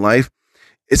change your life.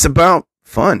 It's about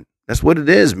fun. That's what it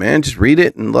is, man. Just read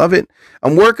it and love it.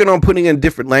 I'm working on putting in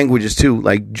different languages too,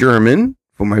 like German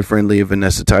for my friend Leah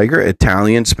Vanessa Tiger,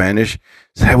 Italian, Spanish.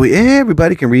 So that way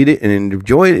everybody can read it and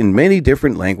enjoy it in many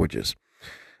different languages.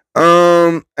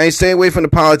 I stay away from the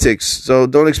politics, so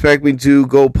don't expect me to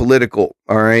go political,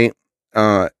 all right?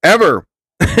 Ever,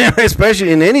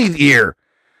 especially in any year,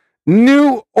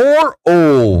 new or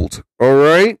old, all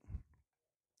right?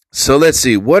 So let's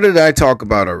see. What did I talk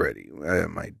about already?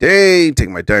 My day, take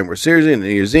my time more seriously, New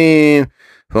Year's Eve,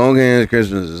 Focus,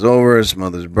 Christmas is over,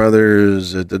 Smothers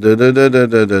Brothers,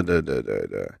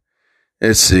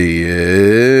 let's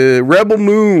see, Rebel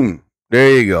Moon.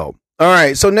 There you go. All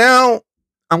right, so now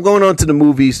I'm going on to the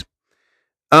movies.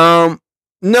 No,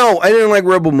 I didn't like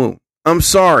Rebel Moon. I'm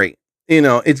sorry.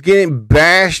 It's getting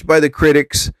bashed by the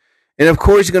critics. And of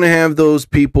course, you're going to have those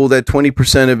people, that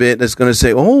 20% of it, that's going to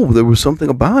say, oh, there was something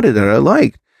about it that I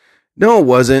liked. No, it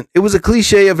wasn't. It was a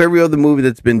cliche of every other movie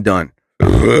that's been done.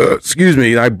 Excuse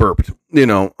me, I burped.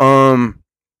 Yeah,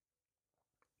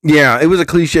 it was a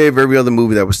cliche of every other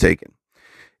movie that was taken.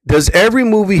 Does every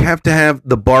movie have to have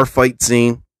the bar fight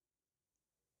scene?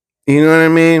 You know what I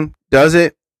mean? Does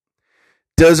it?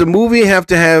 Does a movie have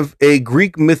to have a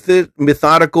Greek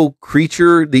mythological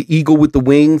creature, the eagle with the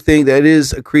wing thing? That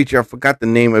is a creature. I forgot the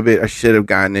name of it. I should have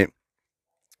gotten it.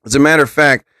 As a matter of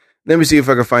fact, let me see if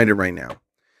I can find it right now.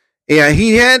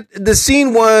 Yeah, the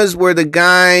scene was where the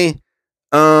guy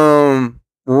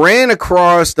ran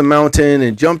across the mountain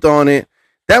and jumped on it.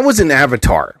 That was an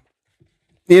Avatar.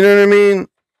 You know what I mean?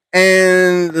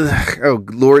 And, oh,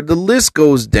 Lord, the list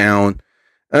goes down.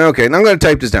 Okay, now I'm going to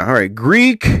type this down. All right,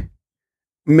 Greek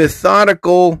myth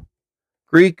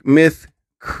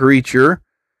creature.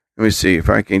 Let me see if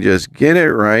I can just get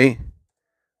it right.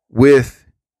 With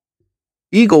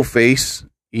eagle face,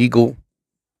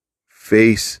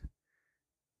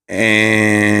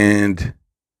 and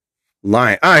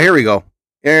lion. Here we go.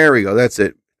 There we go. That's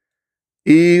it.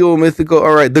 Eagle, mythical.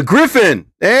 All right. The Griffin.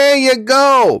 There you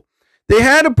go. They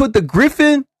had to put the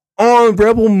Griffin on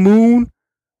Rebel Moon.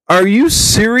 Are you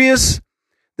serious?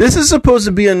 This is supposed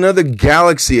to be another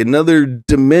galaxy, another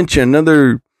dimension,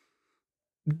 another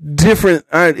different.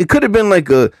 It could have been like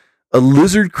a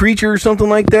lizard creature or something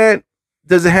like that.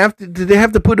 Does it have to? Did they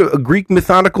have to put a Greek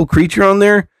mythological creature on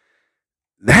there?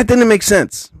 That didn't make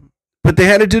sense. But they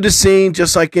had to do the scene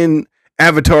just like in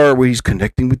Avatar, where he's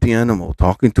connecting with the animal,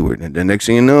 talking to it, and the next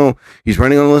thing you know, he's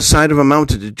running on the side of a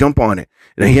mountain to jump on it,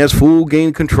 and he has full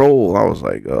gain control. I was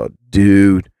like, oh,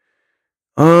 dude.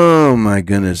 Oh my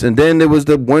goodness. And then there was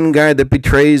the one guy that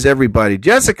betrays everybody.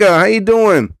 Jessica, how you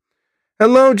doing?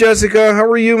 Hello, Jessica. How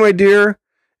are you, my dear?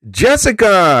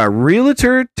 Jessica,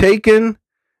 realtor taken,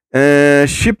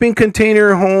 shipping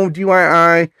container home,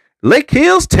 DIY, Lake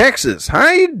Hills, Texas.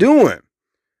 How you doing?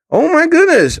 Oh my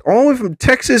goodness. All the way from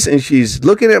Texas, and she's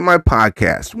looking at my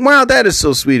podcast. Wow, that is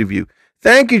so sweet of you.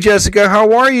 Thank you, Jessica.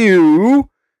 How are you?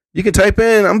 You can type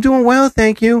in, I'm doing well,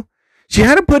 thank you. She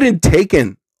had to put in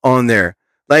taken on there.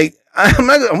 Like, I'm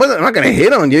not going to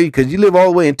hit on you because you live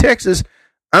all the way in Texas.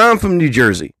 I'm from New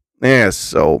Jersey. Yes,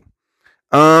 so.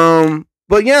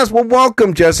 But yes, well,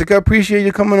 welcome, Jessica. Appreciate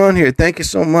you coming on here. Thank you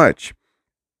so much.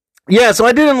 Yeah, so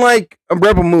I didn't like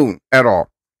Rebel Moon at all.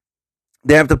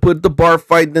 They have to put the bar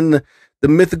fight, then the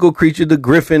mythical creature, the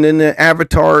Griffin, and the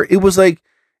Avatar. It was like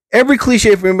every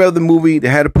cliche from the movie, they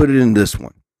had to put it in this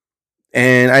one.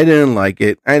 And I didn't like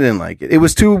it. It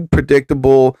was too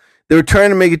predictable. They were trying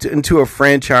to make it into a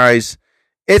franchise.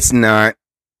 It's not.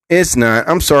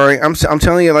 I'm sorry. I'm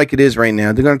telling you like it is right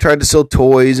now. They're going to try to sell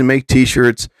toys and make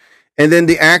T-shirts. And then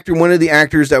one of the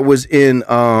actors that was in,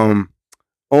 oh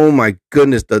my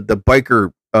goodness, the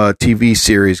biker TV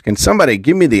series. Can somebody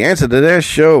give me the answer to that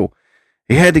show?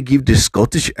 He had to give the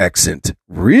Scottish accent.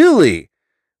 Really?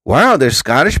 Wow, there's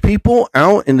Scottish people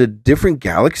out in a different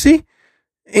galaxy?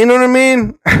 You know what I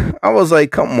mean? I was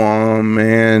like, come on,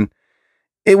 man.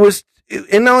 It was,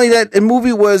 and not only that, the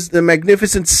movie was the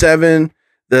Magnificent Seven,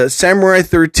 the Samurai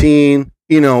 13.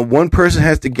 You know, one person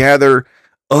has to gather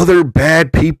other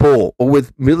bad people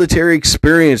with military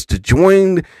experience to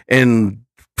join and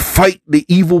fight the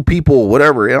evil people,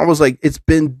 whatever. And I was like, it's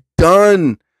been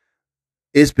done.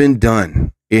 It's been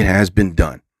done. It has been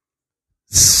done.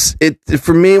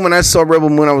 For me, when I saw Rebel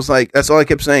Moon, I was like, that's all I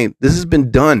kept saying. This has been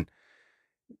done.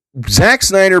 Zack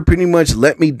Snyder pretty much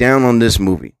let me down on this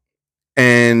movie.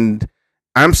 And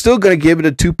I'm still going to give it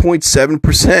a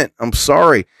 2.7%. I'm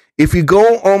sorry. If you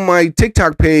go on my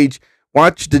TikTok page,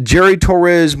 watch the Jerry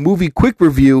Torres movie quick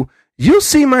review, you'll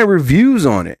see my reviews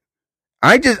on it.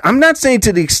 I'm not saying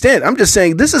to the extent. I'm just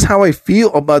saying this is how I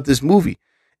feel about this movie.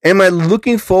 Am I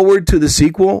looking forward to the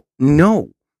sequel?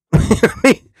 No.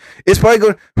 It's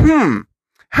probably going,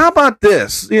 how about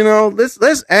this? You know,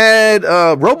 let's add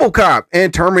RoboCop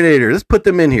and Terminator. Let's put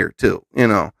them in here too, you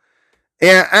know.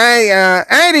 And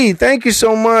Addie, thank you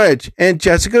so much. And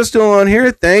Jessica's still on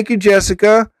here. Thank you,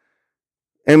 Jessica.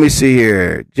 Let me see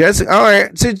here. Jessica, all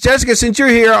right. So Jessica, since you're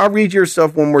here, I'll read your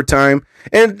stuff one more time.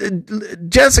 And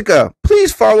Jessica,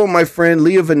 please follow my friend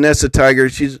Leah Vanessa Tiger.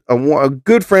 She's a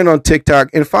good friend on TikTok.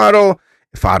 And follow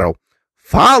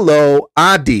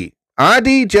Adi.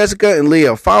 Adi, Jessica, and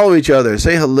Leah. Follow each other.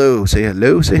 Say hello. Say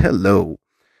hello. Say hello.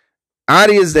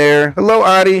 Adi is there. Hello,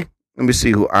 Adi. Let me see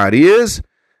who Adi is.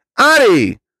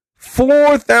 Adi,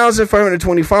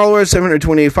 4,520 followers,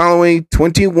 728 following,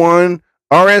 21,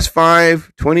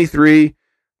 RS5, 23,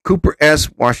 Cooper S,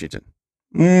 Washington.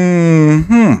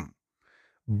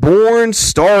 Born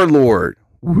Star-Lord.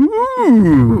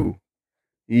 Woo.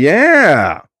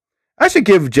 Yeah. I should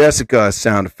give Jessica a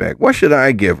sound effect. What should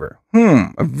I give her?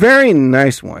 A very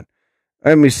nice one.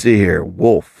 Let me see here.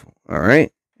 Wolf. All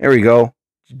right. Here we go.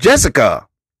 Jessica.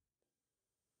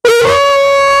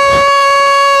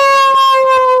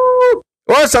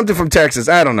 Or something from Texas.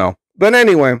 I don't know. But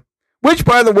anyway, which,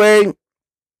 by the way,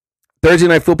 Thursday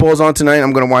Night Football is on tonight.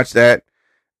 I'm going to watch that.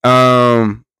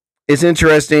 It's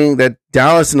interesting that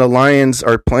Dallas and the Lions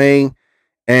are playing,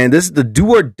 and this is the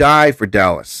do or die for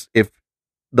Dallas. If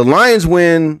the Lions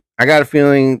win, I got a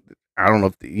feeling, I don't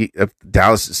know if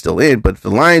Dallas is still in, but if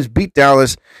the Lions beat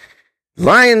Dallas,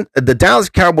 the Dallas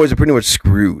Cowboys are pretty much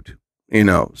screwed, you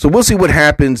know. So we'll see what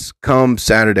happens come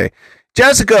Saturday.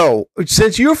 Jessica,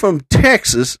 since you're from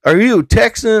Texas, are you a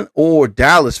Texan or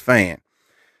Dallas fan?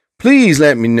 Please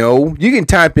let me know. You can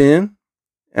type in.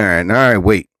 All right,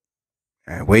 wait.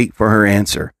 All right, wait for her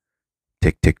answer.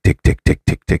 Tick, tick, tick, tick, tick,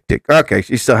 tick, tick, tick. Okay,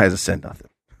 she still hasn't said nothing.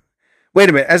 Wait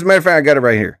a minute. As a matter of fact, I got it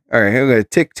right here. All right, here we go.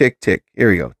 Tick, tick, tick.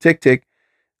 Here we go. Tick, tick.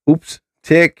 Oops.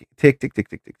 Tick, tick, tick, tick,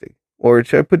 tick, tick, tick. Or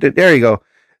should I put it? There you go.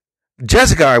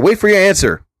 Jessica, I wait for your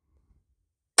answer.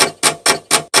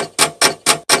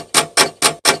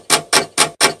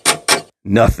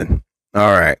 Nothing.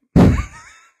 All right.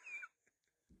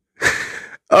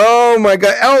 Oh my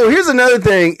God. Oh, here's another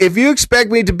thing. If you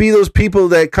expect me to be those people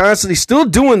that constantly still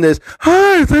doing this,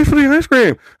 hi, thanks for the ice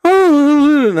cream.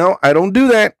 Oh, no, I don't do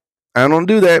that. I don't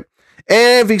do that.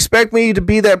 And if you expect me to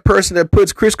be that person that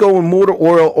puts Crisco and motor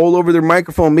oil all over their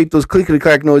microphone, make those clickety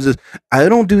clack noises, I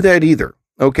don't do that either.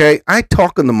 Okay. I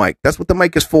talk on the mic. That's what the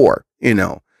mic is for, you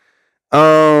know.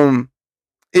 So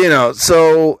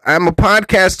I'm a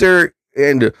podcaster.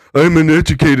 And I'm an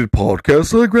educated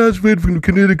podcaster. I graduated from the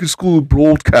Connecticut School of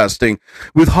Broadcasting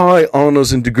with high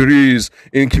honors and degrees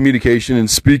in communication and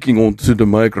speaking onto the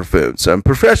microphones. I'm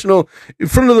professional in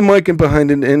front of the mic and behind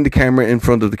it, and the camera in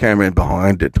front of the camera and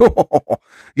behind it.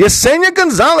 Yesenia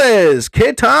Gonzalez,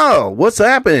 ¿qué tal? What's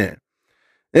happening?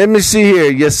 Let me see here.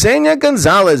 Yesenia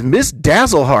Gonzalez, Miss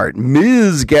Dazzleheart.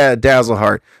 Ms.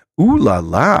 Dazzleheart. Ooh la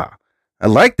la. I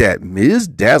like that. Ms.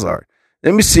 Dazzleheart.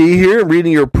 Let me see here,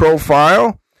 reading your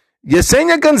profile.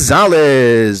 Yesenia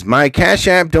Gonzalez. My Cash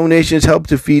App donations help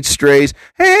to feed strays.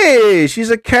 Hey, she's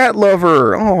a cat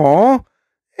lover. Aw.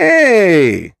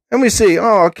 Hey. Let me see.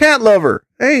 Oh, cat lover.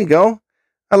 There you go.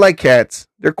 I like cats.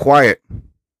 They're quiet.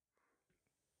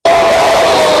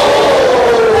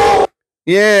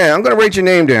 Yeah, I'm going to write your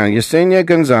name down. Yesenia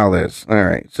Gonzalez. All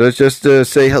right. So let's just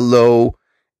say hello.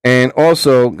 And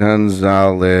also,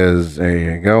 Gonzalez. There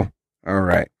you go. All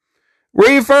right. Where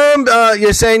are you from,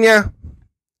 Yesenia?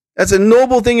 That's a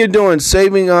noble thing you're doing,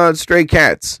 saving stray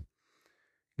cats.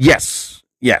 Yes.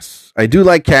 I do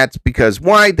like cats because,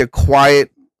 why? They're quiet,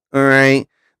 all right?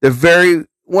 They're very,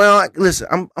 well,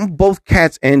 listen, I'm both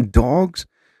cats and dogs,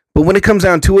 but when it comes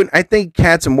down to it, I think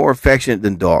cats are more affectionate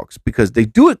than dogs because they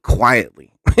do it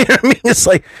quietly. You know what I mean? It's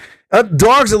like,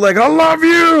 dogs are like, I love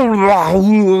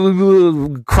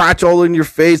you, crotch all in your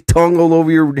face, tongue all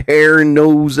over your hair and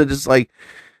nose, and it's like,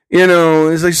 you know,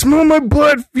 it's like, smell my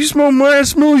butt. If you smell mine, I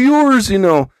smell yours. You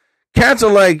know, cats are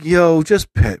like, yo,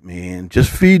 just pet me and just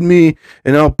feed me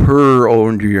and I'll purr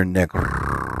under your neck.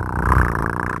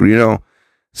 You know,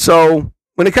 so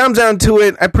when it comes down to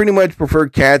it, I pretty much prefer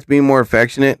cats being more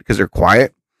affectionate because they're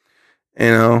quiet.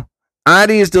 You know,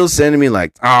 Adi is still sending me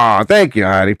like, oh, thank you,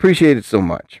 Adi. Appreciate it so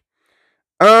much.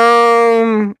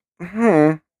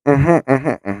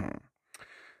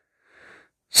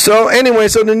 So anyway,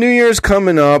 so the New Year's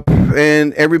coming up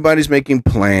and everybody's making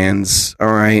plans.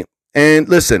 All right. And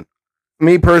listen,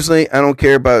 me personally, I don't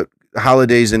care about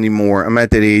holidays anymore. I'm at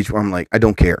that age where I'm like, I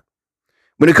don't care.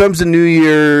 When it comes to New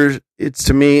Year's, it's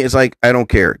like, I don't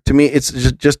care. To me, it's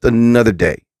just another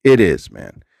day. It is,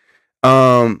 man.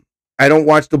 I don't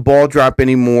watch the ball drop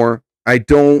anymore. I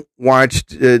don't watch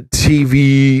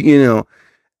TV. You know,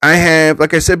 I have,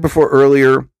 like I said before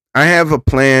earlier, I have a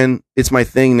plan. It's my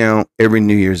thing now every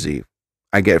New Year's Eve.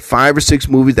 I get 5 or 6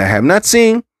 movies that I have not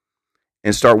seen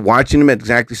and start watching them at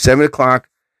exactly 7 o'clock.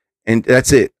 And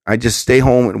that's it. I just stay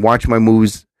home and watch my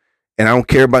movies. And I don't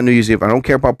care about New Year's Eve. I don't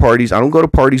care about parties. I don't go to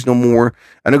parties no more.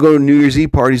 I don't go to New Year's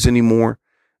Eve parties anymore.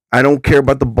 I don't care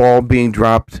about the ball being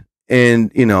dropped.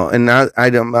 And, you know, and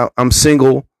I'm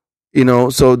single, you know,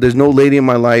 so there's no lady in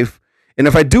my life. And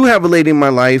if I do have a lady in my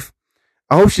life,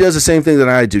 I hope she does the same thing that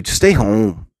I do. Just stay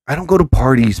home. I don't go to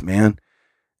parties, man.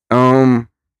 To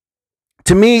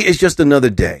me, it's just another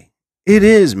day. It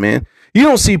is, man. You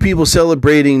don't see people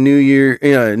celebrating New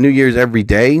Year's every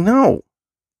day. No.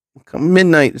 Come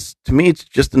midnight, to me, it's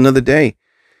just another day.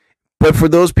 But for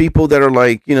those people that are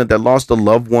like, you know, that lost a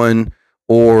loved one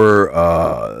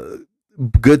or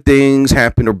good things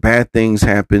happened or bad things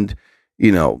happened,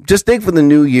 you know, just think for the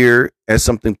new year as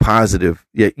something positive.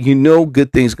 Yeah, you know,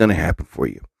 good things going to happen for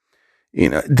you. You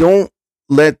know, don't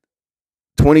let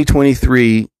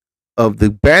 2023 of the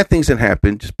bad things that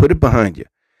happen, just put it behind you.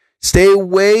 Stay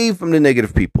away from the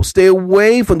negative people. Stay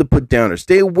away from the put downers.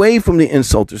 Stay away from the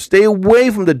insulters. Stay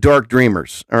away from the dark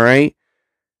dreamers. All right.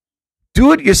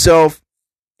 Do it yourself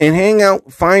and hang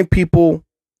out. Find people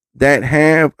that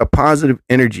have a positive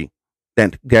energy,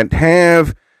 that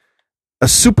have a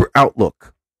super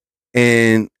outlook,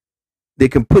 and they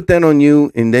can put that on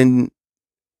you, and then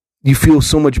you feel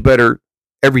so much better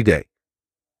every day.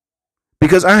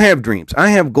 Because I have dreams. I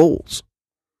have goals.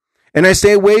 And I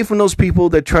stay away from those people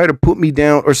that try to put me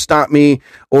down or stop me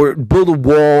or build a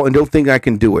wall and don't think I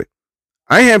can do it.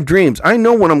 I have dreams. I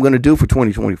know what I'm going to do for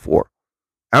 2024.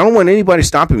 I don't want anybody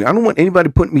stopping me. I don't want anybody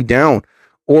putting me down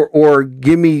or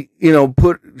give me, you know,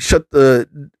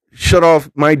 shut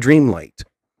off my dream light,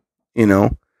 you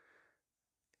know.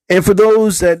 And for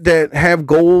those that have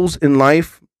goals in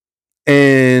life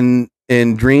and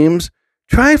dreams,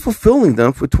 Try fulfilling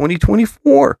them for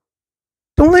 2024.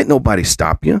 Don't let nobody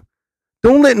stop you.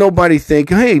 Don't let nobody think,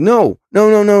 hey, no.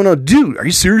 Dude, are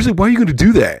you seriously? Why are you going to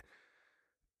do that?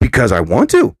 Because I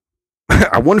want to.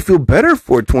 I want to feel better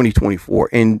for 2024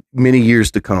 and many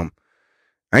years to come.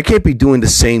 I can't be doing the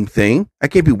same thing. I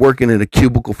can't be working in a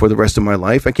cubicle for the rest of my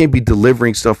life. I can't be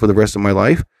delivering stuff for the rest of my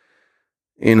life.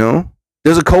 You know,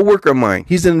 there's a coworker of mine.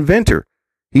 He's an inventor.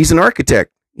 He's an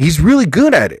architect. He's really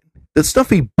good at it. The stuff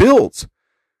he builds.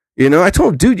 You know, I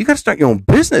told him, dude, you got to start your own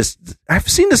business. I've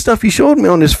seen the stuff he showed me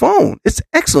on his phone. It's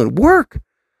excellent work.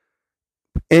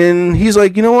 And he's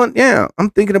like, you know what? Yeah, I'm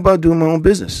thinking about doing my own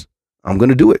business. I'm going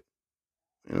to do it.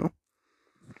 You know,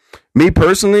 me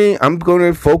personally, I'm going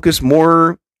to focus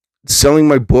more selling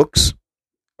my books.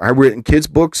 I've written kids'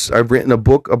 books. I've written a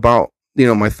book about, you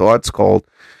know, my thoughts called,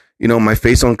 you know, My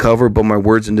Face on Cover, but My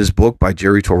Words in This Book by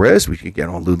Jerry Torres, which you can get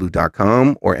on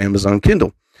Lulu.com or Amazon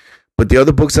Kindle. But the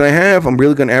other books that I have, I'm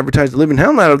really going to advertise the living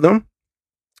hell out of them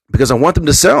because I want them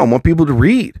to sell. I want people to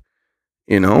read,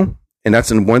 you know, and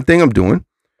that's one thing I'm doing.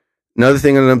 Another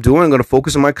thing that I'm doing, I'm going to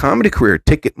focus on my comedy career.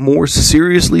 Take it more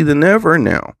seriously than ever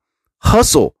now.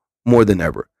 Hustle more than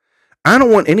ever. I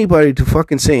don't want anybody to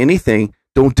fucking say anything.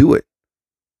 Don't do it.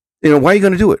 You know, why are you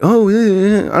going to do it? Oh,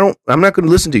 I'm not going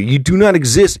to listen to you. You do not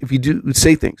exist if you do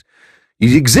say things.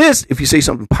 You exist if you say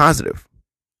something positive,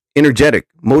 energetic,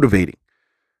 motivating,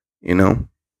 you know.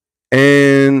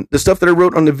 And the stuff that I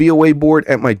wrote on the VOA board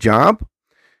at my job,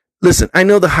 listen, I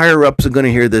know the higher ups are going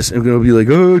to hear this and going to be like,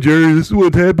 oh, Jerry, this is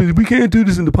what happens. We can't do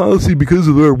this in the policy because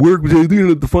of our work. We're doing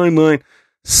it at the fine line.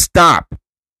 Stop.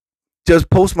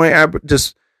 Just post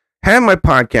just have my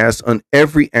podcast on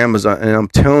every Amazon. And I'm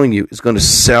telling you, it's going to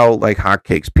sell like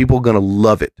hotcakes. People are going to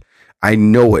love it. I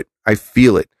know it. I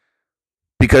feel it.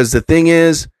 Because the thing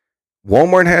is,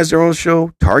 Walmart has their own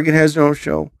show. Target has their own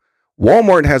show.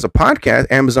 Walmart has a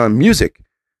podcast, Amazon Music,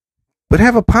 but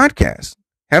have a podcast.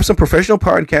 Have some professional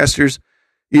podcasters,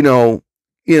 you know,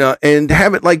 and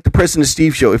have it like the President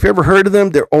Steve show. If you ever heard of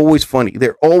them, they're always funny.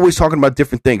 They're always talking about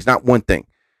different things, not one thing.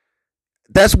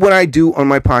 That's what I do on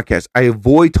my podcast. I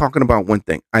avoid talking about one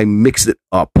thing. I mix it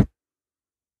up.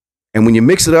 And when you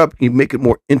mix it up, you make it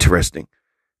more interesting.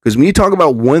 Because when you talk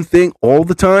about one thing all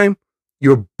the time,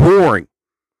 you're boring.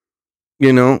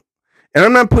 You know? And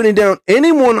I'm not putting down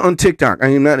anyone on TikTok. I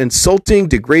am not insulting,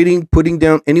 degrading, putting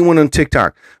down anyone on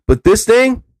TikTok. But this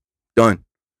thing, done.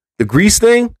 The grease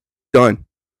thing, done.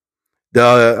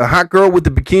 The hot girl with the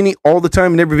bikini all the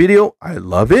time in every video, I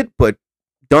love it, but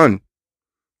done.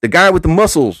 The guy with the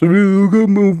muscles, look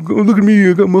at me,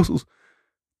 I got muscles.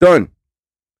 Done.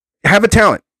 Have a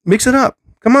talent. Mix it up.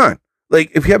 Come on. Like,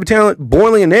 if you have a talent,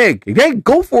 boiling an egg, hey,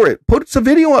 go for it. Put some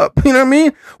video up. You know what I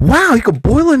mean? Wow, he could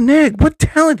boil an egg. What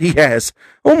talent he has.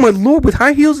 Oh, my Lord, with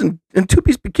high heels and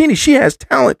two-piece bikini, she has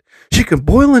talent. She can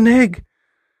boil an egg.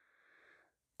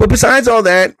 But besides all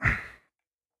that,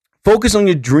 focus on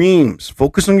your dreams.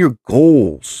 Focus on your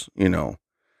goals, you know.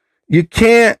 You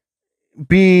can't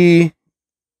be,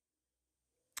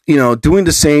 you know, doing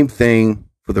the same thing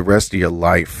for the rest of your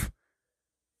life.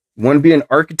 You want to be an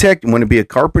architect, you want to be a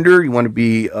carpenter, you want to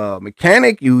be a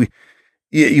mechanic, you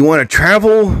want to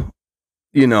travel,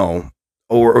 you know,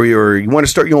 or you want to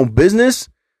start your own business,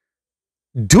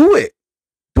 do it.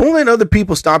 Don't let other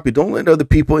people stop you. Don't let other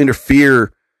people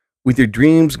interfere with your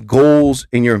dreams, goals,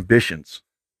 and your ambitions.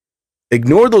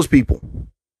 Ignore those people.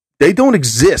 They don't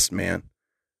exist, man.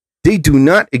 They do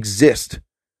not exist.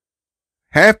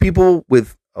 Have people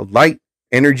with a light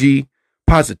energy,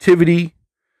 positivity,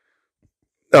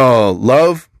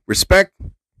 love, respect,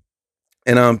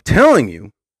 and I'm telling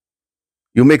you,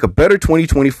 you'll make a better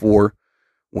 2024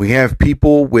 when we have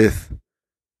people with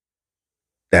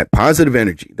that positive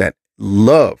energy, that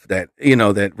love, that, you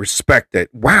know, that respect, that,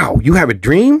 wow, you have a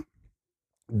dream?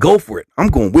 Go for it. I'm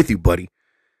going with you, buddy.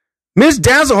 Miss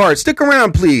Dazzleheart, stick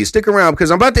around, please. Stick around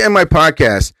because I'm about to end my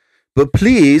podcast, but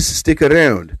please stick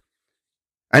around.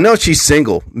 I know she's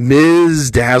single,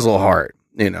 Ms. Dazzleheart,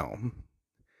 you know.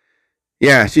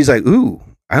 Yeah, she's like, ooh,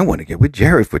 I want to get with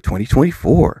Jerry for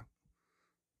 2024.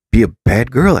 Be a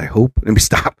bad girl, I hope. Let me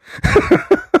stop.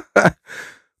 But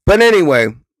anyway,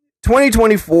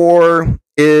 2024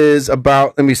 is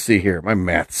about, let me see here. My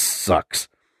math sucks.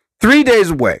 3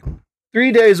 days away.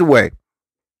 3 days away.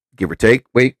 Give or take.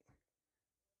 Wait.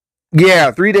 Yeah,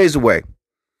 3 days away.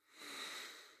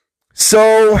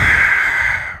 So,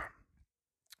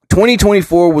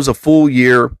 2024 was a full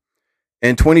year.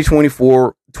 And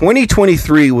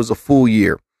 2023 was a full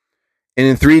year. And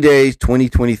in 3 days,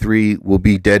 2023 will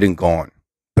be dead and gone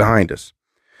behind us.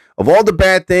 Of all the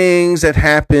bad things that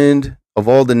happened, of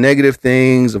all the negative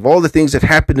things, of all the things that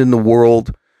happened in the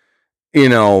world,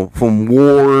 from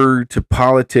war to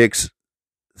politics.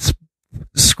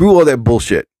 Screw all that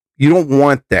bullshit. You don't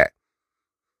want that.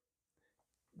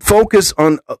 Focus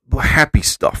on happy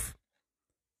stuff.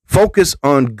 Focus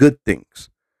on good things.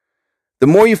 The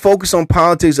more you focus on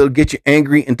politics, it'll get you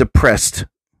angry and depressed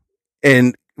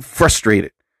and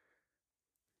frustrated.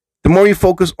 The more you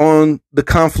focus on the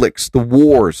conflicts, the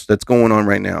wars that's going on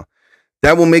right now,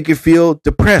 that will make you feel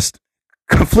depressed,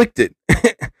 conflicted,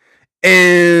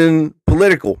 and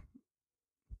political.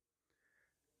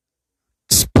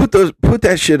 Just put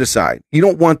that shit aside. You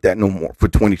don't want that no more for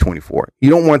 2024. You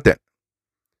don't want that.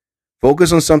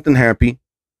 Focus on something happy.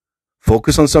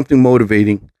 Focus on something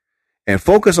motivating. And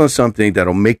focus on something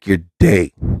that'll make your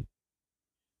day.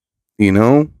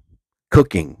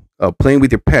 Cooking, playing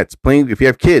with your pets, if you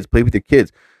have kids, play with your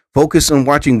kids. Focus on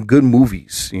watching good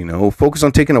movies, Focus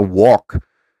on taking a walk.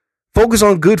 Focus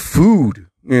on good food,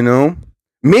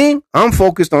 Me, I'm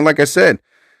focused on, like I said,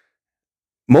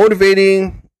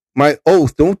 motivating my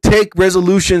oath. Don't take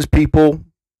resolutions, people.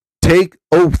 Take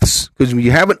oaths. Because when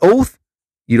you have an oath,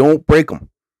 you don't break them.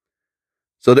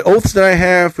 So the oaths that I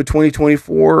have for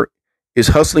 2024 is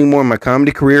hustling more in my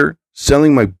comedy career,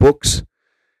 selling my books,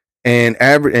 and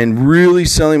really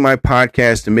selling my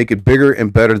podcast to make it bigger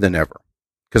and better than ever.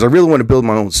 Because I really want to build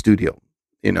my own studio.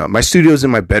 My studio's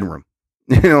in my bedroom.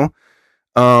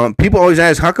 People always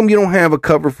ask, how come you don't have a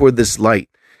cover for this light?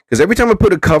 Because every time I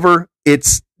put a cover,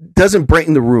 it doesn't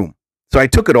brighten the room. So I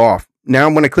took it off.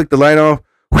 Now when I click the light off,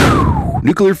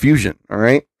 nuclear fusion. All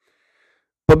right.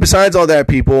 But besides all that,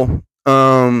 people,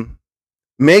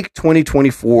 make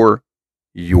 2024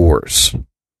 yours.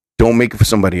 Don't make it for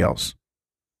somebody else.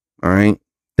 All right.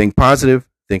 Think positive,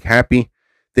 think happy,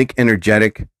 think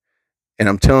energetic. And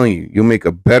I'm telling you, you'll make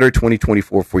a better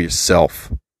 2024 for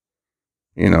yourself.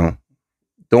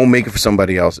 Don't make it for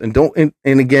somebody else. And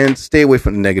again, stay away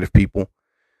from the negative people.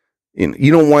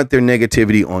 You don't want their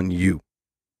negativity on you.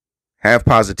 Have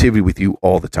positivity with you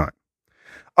all the time.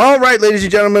 All right, ladies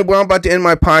and gentlemen, well, I'm about to end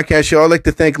my podcast show. I'd like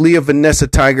to thank Leah Vanessa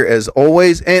Tiger as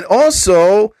always, and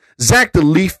also Zach the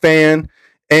Leaf fan,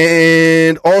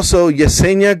 and also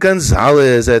Yesenia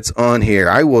Gonzalez that's on here.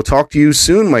 I will talk to you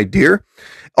soon, my dear.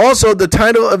 Also, the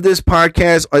title of this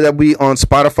podcast that will be on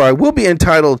Spotify will be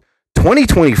entitled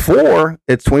 2024.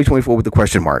 It's 2024 with a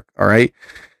question mark. All right.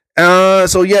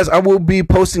 So yes, I will be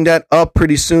posting that up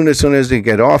pretty soon as I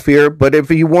get off here. But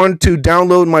if you want to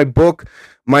download my book,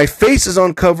 my face is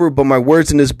on cover, but my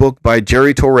words in this book by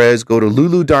Jerry Torres, go to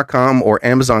lulu.com or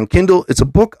Amazon Kindle. It's a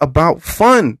book about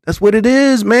fun. That's what it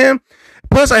is, man.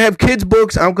 Plus, I have kids'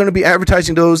 books. I'm going to be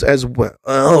advertising those as well.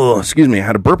 Oh, excuse me. I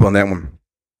had a burp on that one.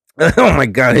 Oh, my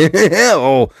God.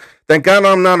 Oh, thank God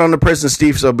I'm not on the President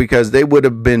Steve show, because they would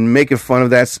have been making fun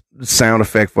of that sound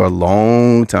effect for a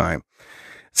long time.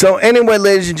 So anyway,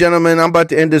 ladies and gentlemen, I'm about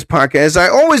to end this podcast, as I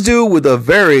always do, with a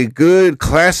very good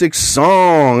classic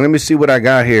song. Let me see what I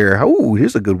got here. Oh,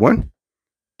 here's a good one.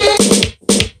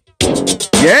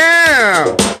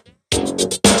 Yeah.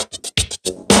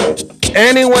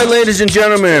 Anyway, ladies and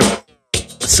gentlemen,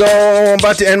 so I'm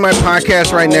about to end my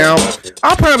podcast right now.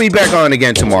 I'll probably be back on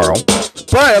again tomorrow.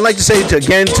 But I'd like to say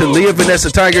again to Leah Vanessa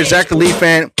Tiger, Zach the Leaf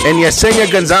fan, and Yesenia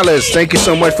Gonzalez, thank you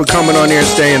so much for coming on here and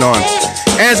staying on.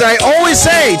 As I always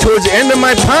say towards the end of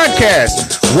my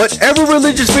podcast, whatever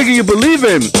religious figure you believe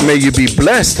in, may you be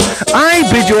blessed. I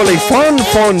bid you all a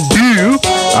fondue.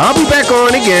 I'll be back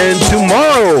on again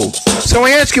tomorrow. So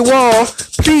I ask you all,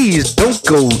 please don't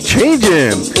go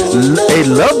changing. A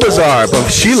Love Bazaar by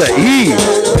Sheila E.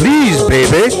 Please,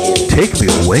 baby, take me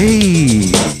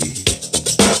away.